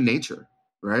have human nature,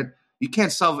 right? You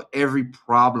can't solve every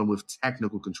problem with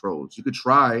technical controls. You could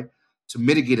try to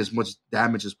mitigate as much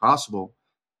damage as possible,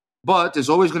 but there's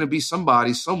always going to be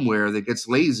somebody somewhere that gets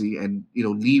lazy and,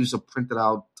 leaves a printed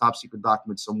out top secret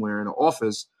document somewhere in an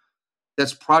office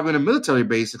that's probably in a military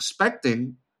base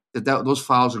expecting that those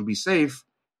files are going to be safe.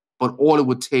 But all it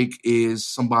would take is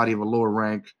somebody of a lower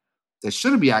rank that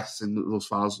shouldn't be accessing those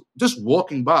files just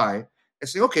walking by and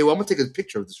saying, okay, well, I'm going to take a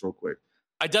picture of this real quick.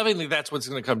 I definitely think that's what's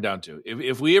going to come down to.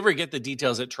 If we ever get the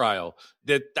details at trial,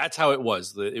 that's how it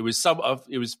was. It was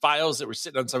files that were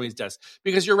sitting on somebody's desk.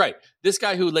 Because you're right, this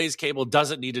guy who lays cable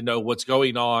doesn't need to know what's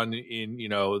going on in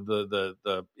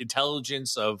the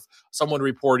intelligence of someone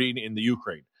reporting in the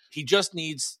Ukraine. He just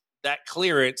needs that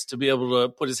clearance to be able to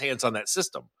put his hands on that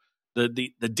system.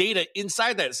 The data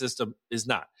inside that system is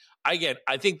not. Again,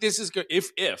 I think this is good.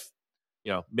 If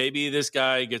maybe this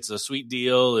guy gets a sweet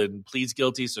deal and pleads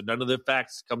guilty, so none of the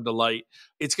facts come to light.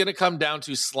 It's going to come down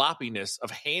to sloppiness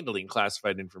of handling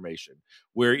classified information,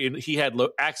 where he had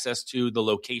access to the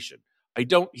location.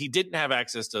 He didn't have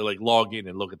access to log in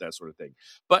and look at that sort of thing.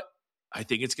 But I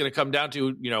think it's going to come down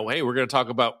to, hey, we're going to talk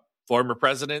about former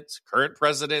presidents, current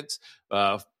presidents,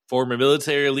 former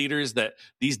military leaders, that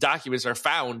these documents are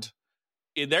found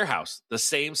in their house. The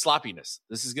same sloppiness.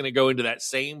 This is going to go into that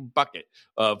same bucket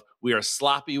of we are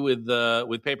sloppy with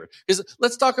paper. Because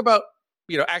let's talk about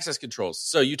access controls.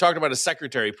 So you talked about a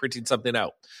secretary printing something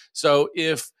out. So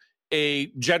if a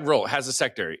general has a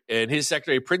secretary and his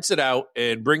secretary prints it out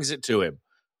and brings it to him,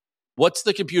 what's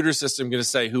the computer system going to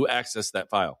say who accessed that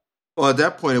file? Well, at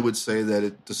that point, it would say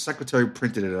that the secretary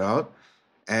printed it out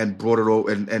and brought it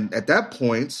over, and at that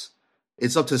point,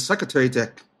 it's up to the secretary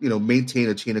to maintain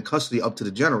a chain of custody up to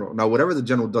the general. Now, whatever the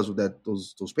general does with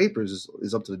those papers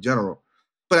is up to the general.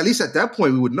 But at least at that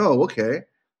point, we would know, okay,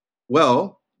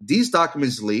 well, these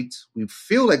documents leaked. We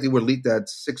feel like they were leaked at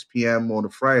 6 p.m. on a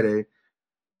Friday.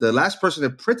 The last person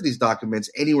that printed these documents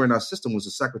anywhere in our system was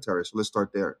the secretary. So let's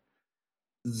start there.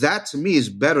 That, to me, is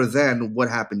better than what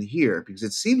happened here, because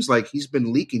it seems like he's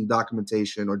been leaking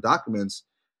documentation or documents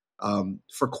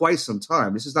for quite some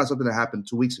time. This is not something that happened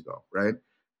 2 weeks ago, right?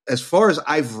 As far as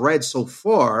I've read so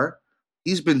far,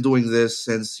 he's been doing this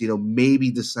since, maybe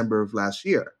December of last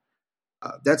year.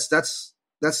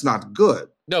 That's not good.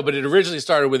 No, but it originally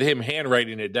started with him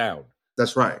handwriting it down.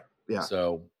 That's right. Yeah.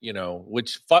 So,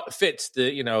 which fits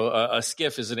the, a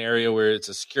SCIF is an area where it's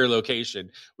a secure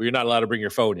location where you're not allowed to bring your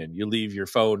phone in. You leave your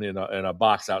phone in a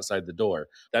box outside the door.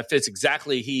 That fits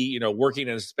exactly working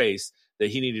in a space that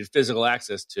he needed physical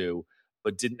access to,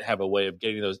 but didn't have a way of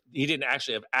getting those. He didn't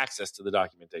actually have access to the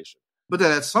documentation. But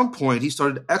then at some point, he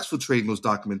started exfiltrating those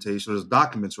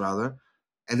documents,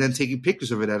 and then taking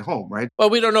pictures of it at home, right? Well,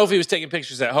 we don't know if he was taking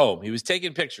pictures at home. He was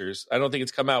taking pictures. I don't think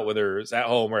it's come out whether it was at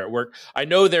home or at work. I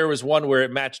know there was one where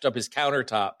it matched up his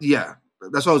countertop. Yeah,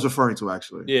 that's what I was referring to,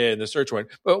 actually. Yeah, in the search warrant.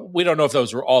 But we don't know if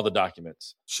those were all the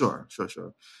documents. Sure.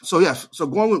 So, yeah,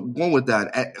 going with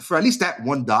that, for at least that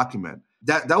one document,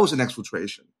 that was an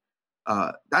exfiltration.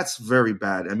 That's very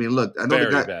bad. I mean, look, I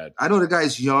know the guy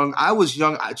is young. I was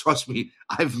young. Trust me,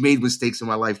 I've made mistakes in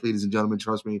my life, ladies and gentlemen.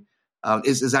 Trust me.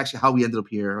 Is actually how we ended up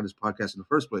here on this podcast in the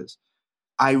first place.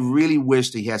 I really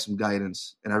wish that he had some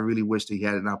guidance, and I really wish that he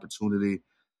had an opportunity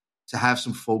to have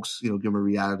some folks, give him a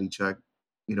reality check.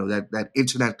 That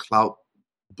internet clout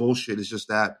bullshit is just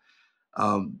that.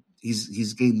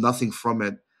 He's gained nothing from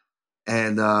it.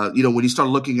 And, when you start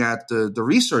looking at the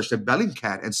research that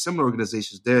Bellingcat and similar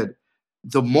organizations did,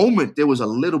 the moment there was a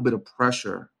little bit of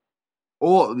pressure,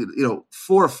 4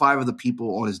 or 5 of the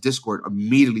people on his Discord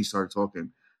immediately started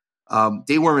talking.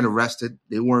 They weren't arrested.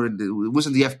 It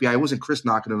wasn't the FBI. It wasn't Chris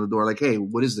knocking on the door like, hey,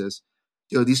 what is this?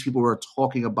 These people were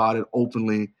talking about it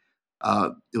openly.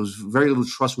 There was very little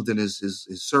trust within his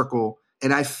circle.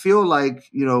 And I feel like,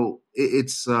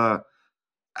 it's I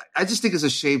just think it's a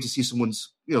shame to see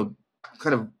someone's,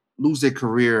 kind of lose their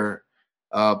career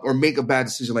or make a bad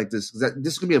decision like this. Because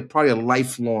this is going to be probably a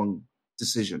lifelong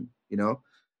decision,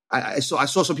 I saw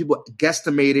some people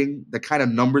guesstimating the kind of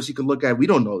numbers you could look at. We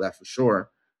don't know that for sure.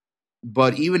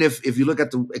 But even if you look at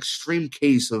the extreme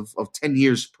case of 10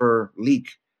 years per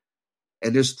leak,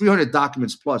 and there's 300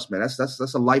 documents plus, man, that's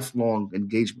a lifelong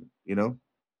engagement,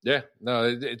 Yeah, no,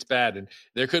 it's bad. And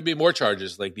there could be more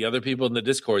charges, like the other people in the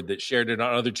Discord that shared it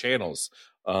on other channels.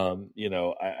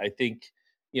 I think,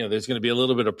 there's going to be a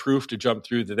little bit of proof to jump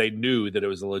through that they knew that it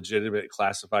was a legitimate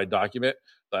classified document,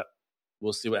 but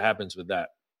we'll see what happens with that.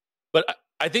 But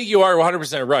I think you are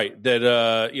 100% right that,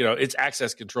 its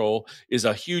access control is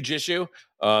a huge issue.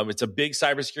 It's a big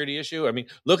cybersecurity issue. I mean,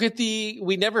 look at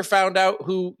we never found out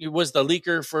who was the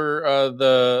leaker for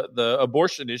the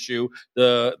abortion issue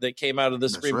that came out of the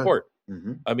Supreme Court.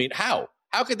 Mm-hmm. I mean, how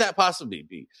could that possibly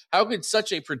be? How could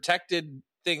such a protected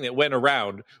thing that went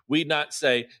around, we not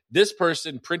say this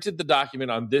person printed the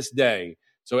document on this day,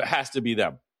 so it has to be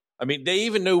them? I mean, they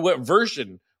even knew what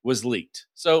version was leaked.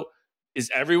 So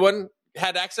is everyone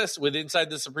had access inside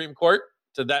the Supreme Court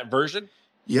to that version?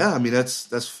 Yeah, I mean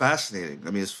that's fascinating.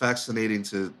 I mean, it's fascinating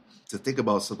to think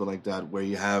about something like that, where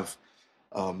you have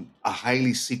a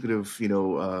highly secretive,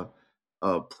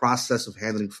 process of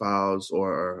handling files,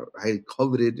 or highly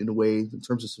coveted in a way in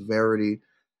terms of severity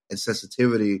and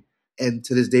sensitivity. And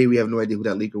to this day, we have no idea who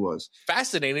that leaker was.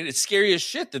 Fascinating. It's scary as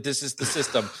shit that this is the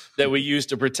system that we use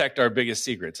to protect our biggest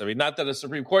secrets. I mean, not that the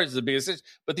Supreme Court is the biggest,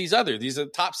 but these are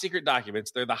top secret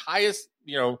documents. They're the highest,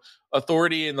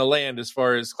 authority in the land as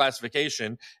far as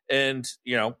classification. And,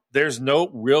 there's no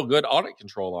real good audit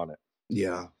control on it.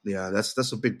 Yeah,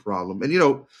 that's a big problem.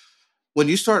 And, when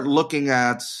you start looking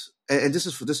at, and this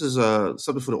is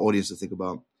something for the audience to think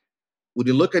about. When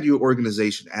you look at your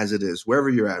organization as it is, wherever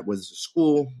you're at, whether it's a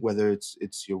school, whether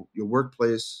it's your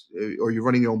workplace, or you're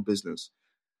running your own business,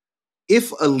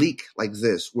 if a leak like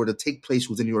this were to take place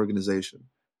within your organization,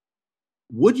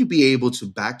 would you be able to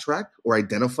backtrack or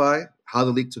identify how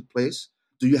the leak took place?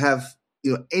 Do you have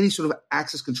any sort of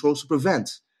access controls to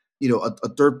prevent a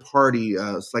third party,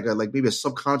 like maybe a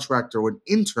subcontractor or an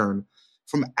intern,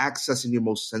 from accessing your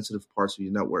most sensitive parts of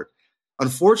your network?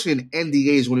 Unfortunately, an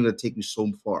NDA is only going to take you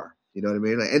so far. You know what I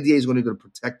mean? Like, NDA is only going to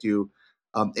protect you,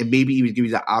 and maybe even give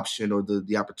you the option or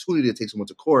the opportunity to take someone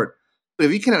to court. But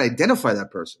if you cannot identify that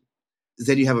person,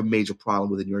 then you have a major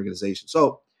problem within your organization.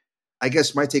 So I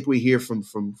guess my takeaway here from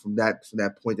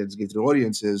that point that is given to the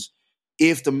audience is,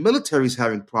 if the military is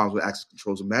having problems with access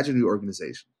controls, imagine your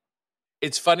organization.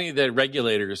 It's funny that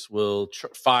regulators will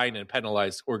fine and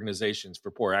penalize organizations for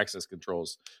poor access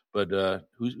controls, but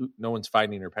no one's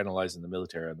fining or penalizing the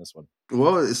military on this one.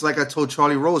 Well, it's like I told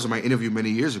Charlie Rose in my interview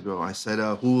many years ago. I said,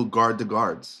 "Who will guard the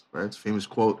guards?" Right? It's a famous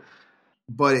quote.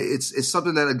 But it's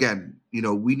something that, again,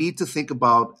 we need to think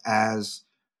about as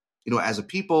a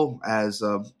people, as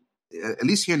at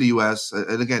least here in the U.S.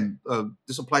 And again,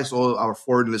 this applies to all our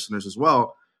foreign listeners as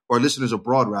well, or listeners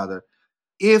abroad rather.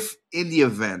 If in the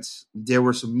event there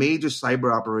were some major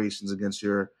cyber operations against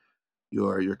your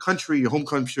country, your home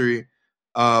country,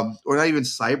 or not even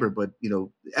cyber, but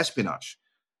espionage,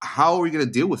 how are we going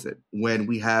to deal with it when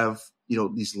we have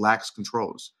these lax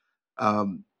controls?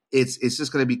 It's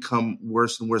just going to become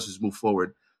worse and worse as we move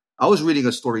forward. I was reading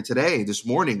a story this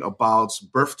morning about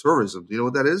birth tourism. Do you know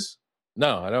what that is?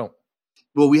 No, I don't.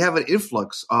 Well, we have an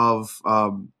influx of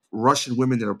Russian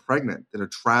women that are pregnant, that are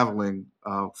traveling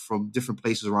from different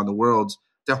places around the world.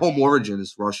 Their home origin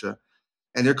is Russia,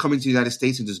 and they're coming to the United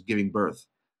States and just giving birth.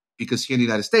 Because here in the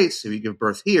United States, if you give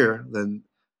birth here, then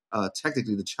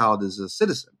technically the child is a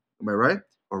citizen. Am I right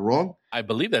or wrong? I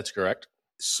believe that's correct.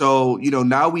 So,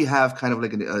 now we have kind of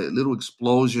like a little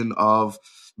explosion of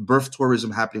birth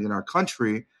tourism happening in our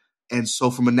country. And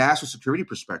so from a national security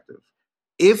perspective,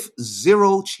 if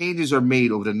zero changes are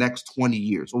made over the next 20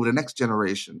 years, over the next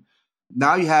generation,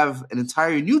 now you have an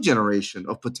entire new generation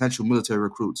of potential military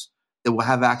recruits that will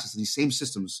have access to these same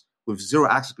systems with zero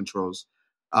access controls,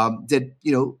 that,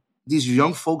 these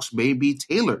young folks may be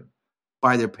tailored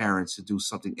by their parents to do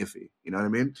something iffy. You know what I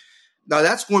mean? Now,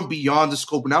 that's going beyond the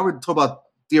scope. Now we're talking about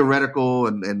theoretical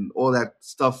and all that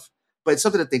stuff, but it's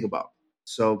something to think about.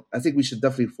 So I think we should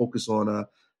definitely focus on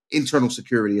internal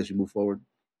security as we move forward.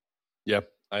 Yeah,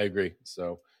 I agree.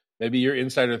 So maybe your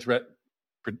insider threat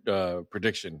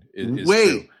prediction is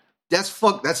true. That's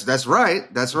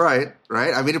right. That's right.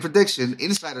 Right. I made a prediction.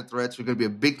 Insider threats are going to be a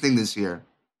big thing this year.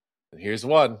 And here's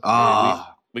one.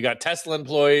 We got Tesla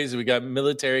employees. We got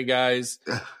military guys.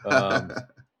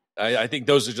 I think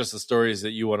those are just the stories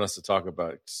that you want us to talk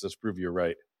about. Just prove you're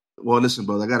right. Well, listen,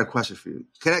 brother, I got a question for you.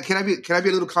 Can I be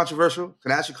a little controversial?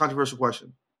 Can I ask you a controversial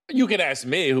question? You can ask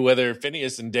me whether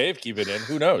Phineas and Dave keep it in.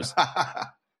 Who knows?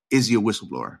 Is he a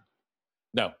whistleblower?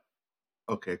 No.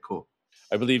 Okay, cool.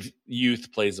 I believe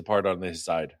youth plays a part on his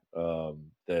side,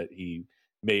 that he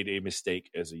made a mistake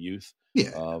as a youth.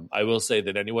 Yeah. I will say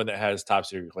that anyone that has top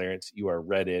secret clearance, you are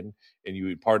read in,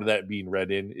 and part of that being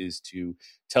read in is to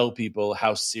tell people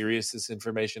how serious this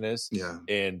information is. Yeah.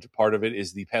 And part of it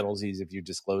is the penalties if you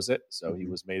disclose it. So he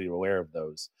was made aware of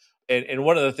those. And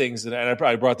one of the things that, and I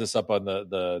probably brought this up on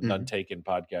the None Taken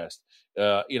podcast,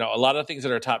 a lot of things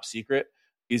that are top secret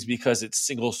is because it's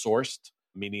single sourced,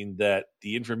 meaning that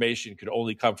the information could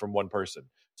only come from one person.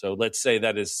 So let's say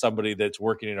that is somebody that's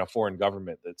working in a foreign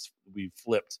government that's we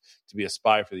flipped to be a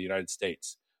spy for the United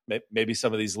States. Maybe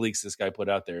some of these leaks this guy put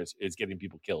out there is getting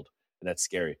people killed, and that's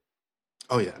scary.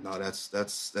 Oh yeah, no,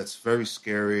 that's very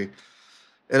scary,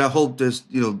 and I hope there's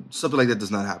something like that does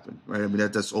not happen, right? I mean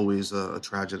that's always a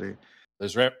tragedy.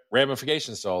 There's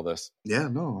ramifications to all this. Yeah,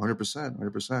 no,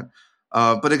 100%.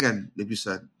 But again, like you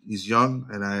said, he's young,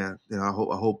 and I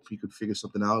hope he could figure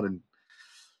something out.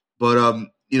 But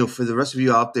for the rest of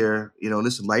you out there,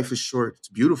 listen, life is short. It's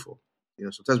beautiful.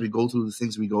 Sometimes we go through the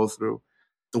things we go through.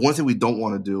 The one thing we don't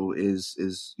want to do is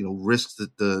risk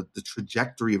the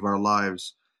trajectory of our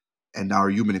lives and our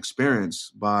human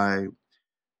experience by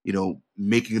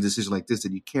making a decision like this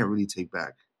that you can't really take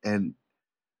back. And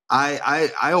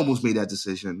I almost made that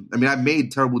decision. I mean, I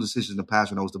made terrible decisions in the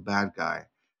past when I was the bad guy,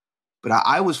 but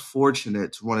I was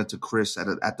fortunate to run into Chris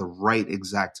at the right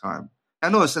exact time. I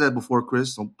know I said that before,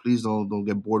 Chris. Please don't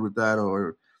get bored with that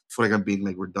or feel like I'm being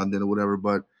like redundant or whatever.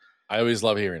 But I always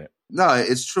love hearing it. No,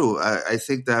 it's true. I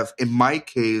think that in my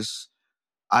case,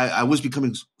 I was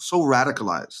becoming so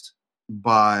radicalized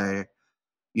by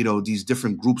these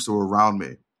different groups that were around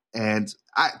me, and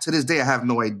to this day I have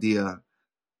no idea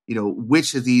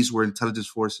which of these were intelligence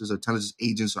forces or intelligence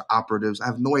agents or operatives. I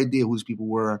have no idea who these people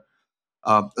were,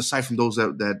 aside from those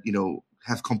that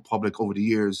have come public over the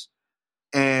years.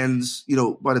 And,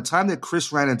 by the time that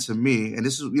Chris ran into me, and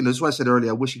this is what I said earlier,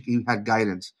 I wish he had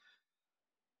guidance.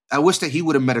 I wish that he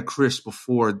would have met a Chris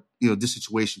before, this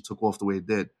situation took off the way it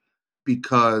did,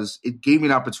 because it gave me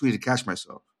an opportunity to catch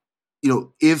myself.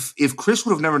 If Chris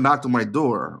would have never knocked on my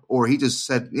door, or he just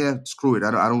said, yeah, screw it,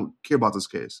 I don't care about this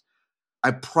case,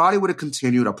 I probably would have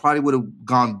continued. I probably would have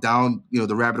gone down,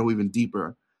 the rabbit hole even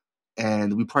deeper,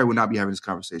 and we probably would not be having this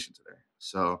conversation today.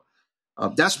 So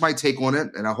that's my take on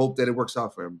it, and I hope that it works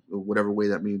out for him, whatever way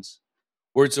that means.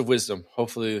 Words of wisdom.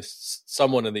 Hopefully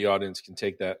someone in the audience can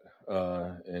take that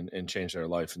and change their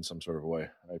life in some sort of way.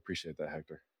 I appreciate that,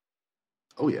 Hector.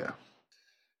 Oh, yeah.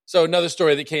 So another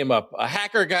story that came up. A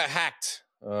hacker got hacked.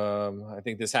 I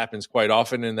think this happens quite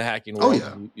often in the hacking world. Oh,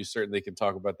 yeah. You certainly can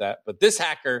talk about that. But this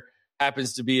hacker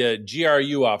happens to be a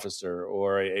GRU officer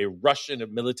or a Russian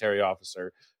military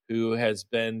officer who has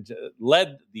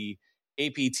led the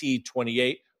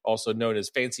APT-28, also known as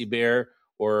Fancy Bear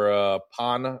or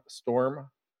Pawn Storm.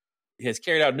 He has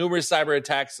carried out numerous cyber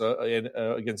attacks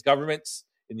against governments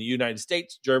in the United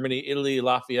States, Germany, Italy,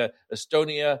 Latvia,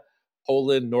 Estonia,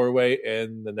 Poland, Norway,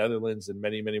 and the Netherlands, and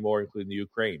many, many more, including the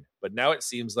Ukraine. But now it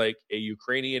seems like a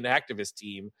Ukrainian activist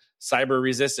team, Cyber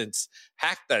Resistance,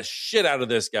 hacked the shit out of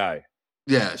this guy.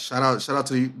 Yeah, shout out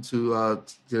to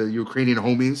the Ukrainian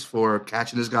homies for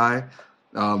catching this guy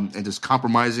and just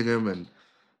compromising him. And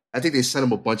I think they sent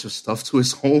him a bunch of stuff to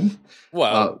his home.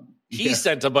 Well, he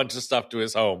sent a bunch of stuff to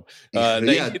his home.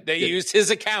 They used his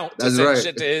account to send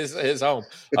shit to his home,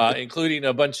 including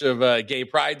a bunch of gay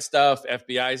pride stuff,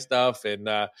 FBI stuff, and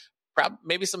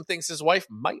maybe some things his wife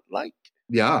might like.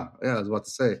 Yeah, I was about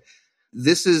to say.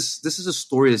 This is a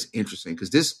story that's interesting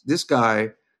because this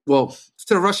guy, well,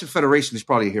 to the Russian Federation, he's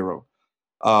probably a hero.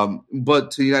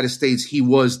 But to the United States, he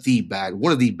was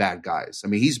one of the bad guys. I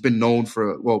mean, he's been known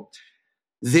for,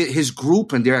 his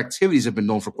group and their activities have been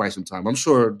known for quite some time. I'm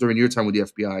sure during your time with the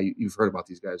FBI, you've heard about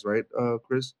these guys, right,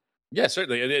 Chris? Yeah,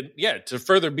 certainly. And to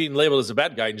further being labeled as a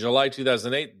bad guy, in July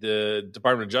 2008, the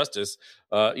Department of Justice,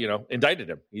 indicted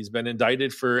him. He's been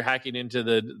indicted for hacking into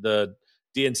the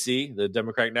DNC, the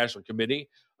Democratic National Committee,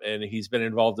 and he's been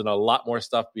involved in a lot more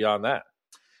stuff beyond that.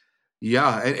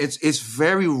 Yeah, and it's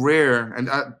very rare, and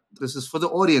this is for the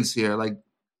audience here. Like,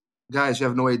 guys, you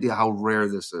have no idea how rare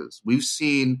this is. We've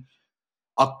seen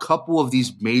a couple of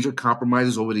these major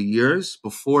compromises over the years.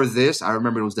 Before this, I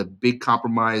remember it was the big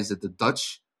compromise that the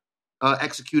Dutch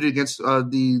executed against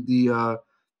the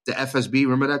FSB.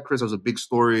 Remember that, Chris? That was a big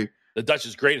story. The Dutch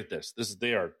is great at this.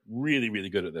 They are really, really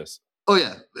good at this. Oh,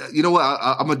 yeah. You know what?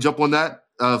 I'm going to jump on that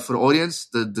for the audience.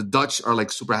 The Dutch are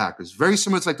like super hackers. Very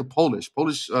similar to like the Polish.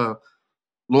 Polish law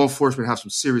enforcement have some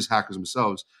serious hackers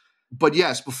themselves. But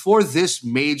yes, before this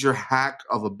major hack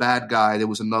of a bad guy, there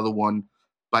was another one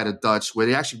by the Dutch where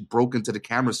they actually broke into the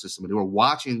camera system and they were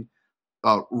watching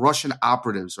Russian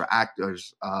operatives or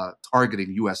actors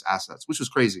targeting U.S. assets, which was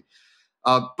crazy.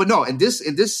 But no, in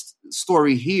this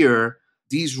story here,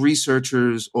 these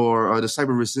researchers or the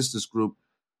Cyber Resistance Group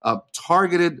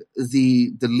targeted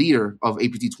the leader of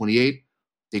APT-28.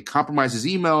 They compromised his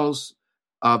emails,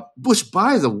 which,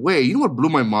 by the way, you know what blew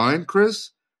my mind,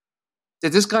 Chris?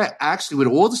 That this guy actually, with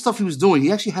all the stuff he was doing,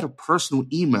 he actually had a personal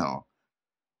email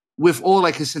with all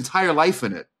like his entire life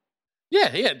in it. Yeah,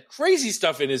 he had crazy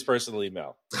stuff in his personal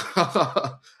email.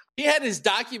 He had his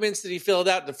documents that he filled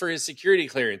out for his security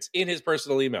clearance in his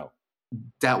personal email.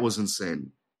 That was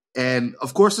insane. And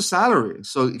of course, the salary.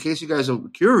 So in case you guys are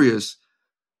curious,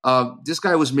 this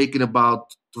guy was making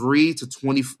about $3,000 to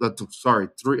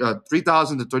 $35,000 or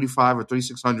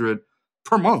 $3,600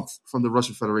 per month from the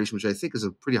Russian Federation, which I think is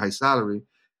a pretty high salary.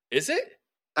 Is it?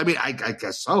 I mean, I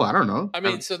guess so. I don't know. I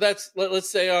mean, so that's let's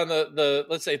say on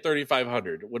let's say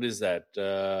 3,500. What is that?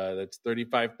 That's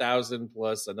 35,000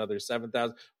 plus another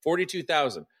 7,000,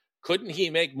 42,000. Couldn't he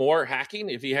make more hacking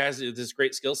if he has this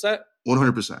great skill set?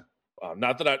 100%.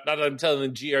 Not that I'm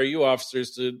telling the GRU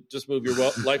officers to just move your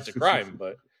life to crime,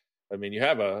 but I mean, you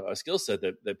have a skill set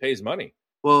that pays money.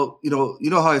 Well, you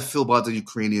know how I feel about the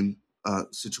Ukrainian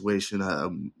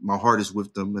situation. My heart is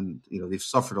with them, and they've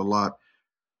suffered a lot.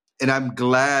 And I'm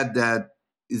glad that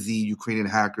the Ukrainian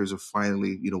hackers are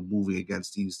finally, moving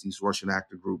against these Russian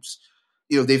hacker groups.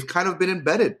 They've kind of been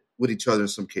embedded with each other in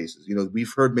some cases.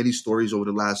 We've heard many stories over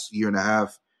the last year and a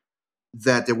half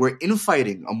that there were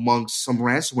infighting amongst some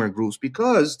ransomware groups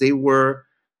because they were,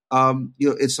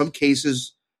 in some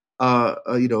cases,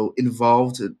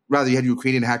 involved. Rather, you had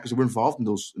Ukrainian hackers who were involved in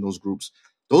those groups.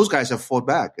 Those guys have fought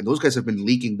back, and those guys have been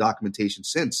leaking documentation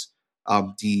since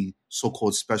the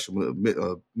so-called special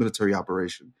military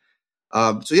operation.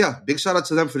 So yeah, big shout out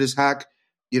to them for this hack.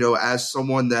 As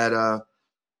someone that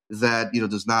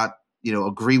does not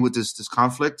agree with this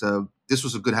conflict, this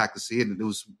was a good hack to see, and it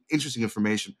was interesting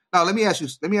information. Now let me ask you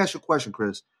a question,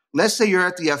 Chris. Let's say you're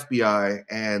at the FBI,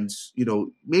 and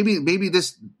maybe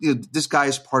this guy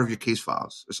is part of your case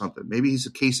files or something. Maybe he's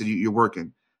a case that you're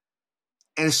working,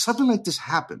 and if something like this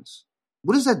happens,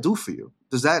 what does that do for you?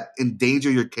 Does that endanger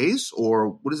your case, or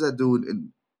what does that do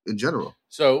in general?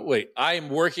 So wait, I'm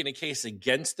working a case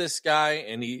against this guy,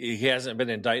 and he hasn't been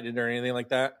indicted or anything like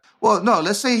that? Well, no.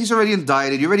 Let's say he's already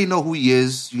indicted. You already know who he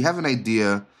is. You have an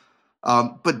idea,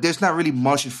 but there's not really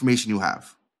much information you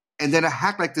have. And then a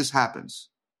hack like this happens,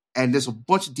 and there's a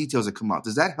bunch of details that come out.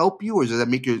 Does that help you, or does that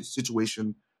make your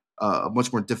situation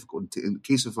much more difficult in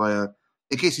case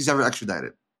he's ever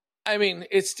extradited? I mean,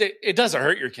 it doesn't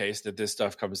hurt your case that this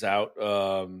stuff comes out.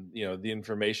 The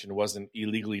information wasn't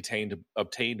illegally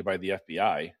obtained by the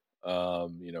FBI.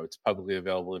 It's publicly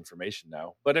available information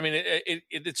now. But I mean,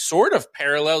 it sort of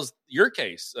parallels your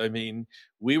case. I mean,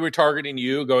 we were targeting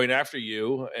you, going after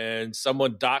you, and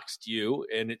someone doxed you,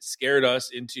 and it scared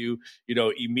us into,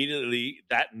 immediately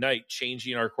that night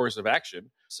changing our course of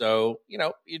action. So,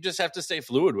 you just have to stay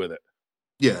fluid with it.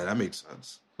 Yeah, that makes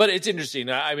sense. But it's interesting.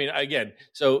 I mean, again,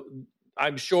 so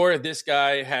I'm sure this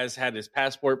guy has had his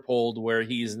passport pulled where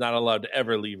he's not allowed to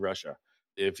ever leave Russia.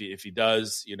 If he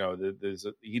does, he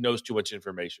knows too much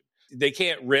information. They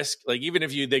can't risk, even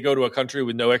if they go to a country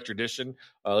with no extradition.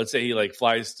 Let's say he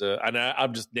flies to, and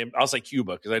I'll say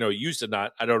Cuba because I know it used to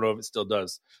not. I don't know if it still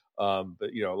does.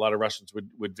 But a lot of Russians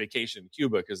would vacation in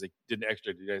Cuba because they didn't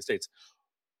extradite to the United States.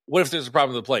 What if there's a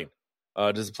problem with the plane?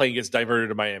 Does the plane gets diverted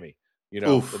to Miami?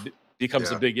 It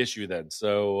becomes a big issue then.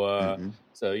 So,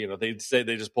 they say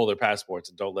they just pull their passports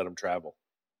and don't let them travel.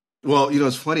 Well,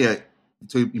 it's funny.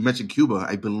 So you mentioned Cuba.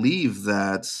 I believe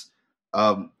that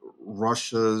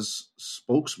Russia's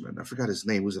spokesman, I forgot his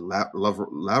name, was it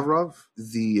Lavrov?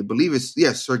 I believe it's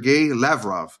Sergei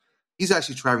Lavrov. He's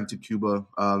actually traveling to Cuba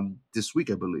this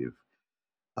week, I believe.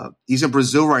 He's in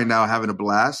Brazil right now having a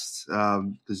blast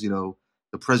because the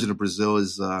president of Brazil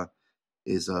is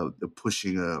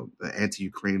pushing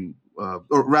anti-Ukraine, or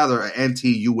rather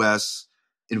anti-U.S.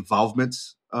 involvement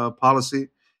policy.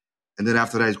 And then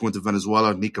after that, he's going to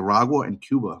Venezuela, Nicaragua, and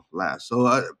Cuba last. So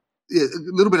a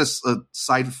little bit of a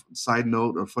side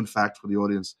note or fun fact for the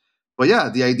audience. But yeah,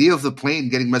 the idea of the plane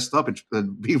getting messed up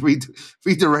and being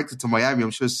redirected to Miami,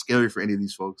 I'm sure is scary for any of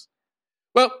these folks.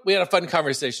 Well, we had a fun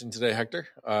conversation today, Hector.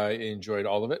 I enjoyed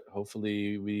all of it.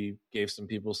 Hopefully we gave some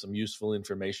people some useful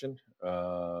information.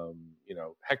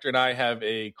 Hector and I have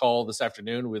a call this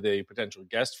afternoon with a potential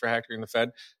guest for Hacker in the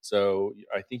Fed. So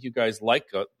I think you guys like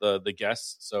the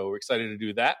guests. So we're excited to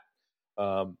do that.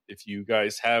 If you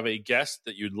guys have a guest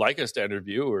that you'd like us to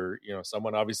interview, or,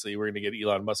 someone, obviously we're going to get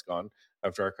Elon Musk on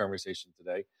after our conversation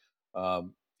today.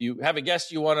 You have a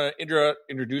guest you want to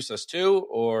introduce us to,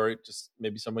 or just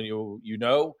maybe someone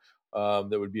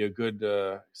that would be a good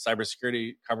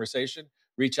cybersecurity conversation,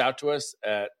 reach out to us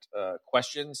at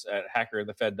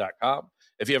questions@hackerinthefed.com.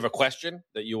 If you have a question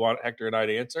that you want Hector and I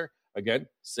to answer, again,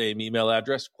 same email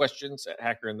address,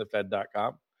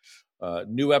 questions@hackerinthefed.com.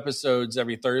 New episodes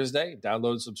every Thursday.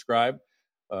 Download, subscribe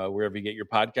wherever you get your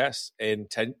podcasts, and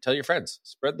tell your friends.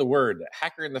 Spread the word.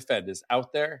 Hacker in the Fed is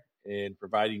out there and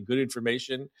providing good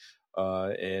information,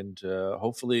 and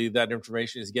hopefully that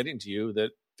information is getting to you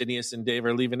that Phineas and Dave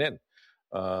are leaving in.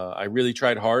 I really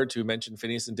tried hard to mention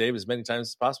Phineas and Dave as many times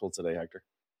as possible today, Hector.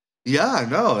 Yeah,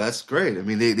 no, that's great. I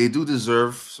mean, they do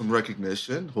deserve some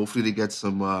recognition. Hopefully, they get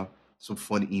some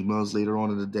fun emails later on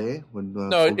in the day when.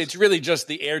 No, it's really just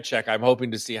the air check. I'm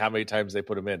hoping to see how many times they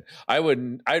put him in.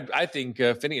 I think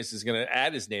Phineas is going to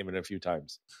add his name in a few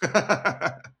times.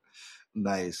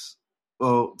 Nice.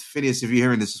 Well, Phineas, if you're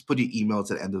hearing this, just put your email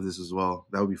to the end of this as well.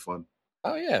 That would be fun.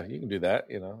 Oh yeah, you can do that.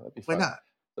 That'd be fun. Why not?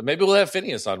 So maybe we'll have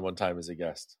Phineas on one time as a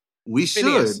guest. We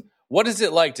Phineas, should. what is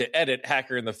it like to edit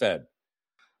Hacker in the Fed?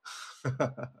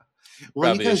 Well,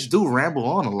 Probably you guys do ramble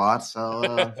on a lot,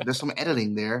 so there's some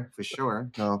editing there for sure.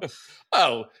 No.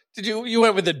 Oh, you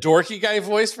went with the dorky guy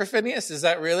voice for Phineas? Is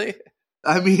that really?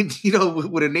 I mean,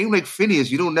 with a name like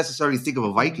Phineas, you don't necessarily think of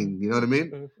a Viking. You know what I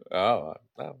mean? Oh,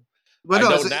 no. But I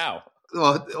know it's- now.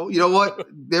 Well, you know what?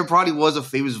 There probably was a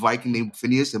famous Viking named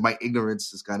Phineas, and my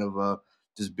ignorance is kind of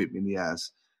just bit me in the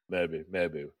ass. Maybe.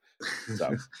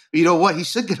 So. You know what? He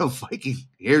should get a Viking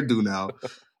hairdo now.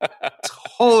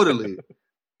 Totally.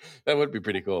 That would be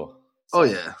pretty cool. Oh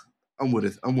yeah, I'm with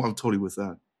it. I'm totally with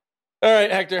that. All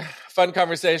right, Hector. Fun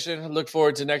conversation. Look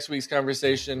forward to next week's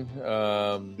conversation,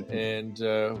 and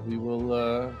we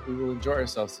will enjoy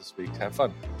ourselves this week. Have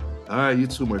fun. All right, you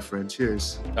too, my friend.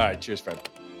 Cheers. All right, cheers, friend.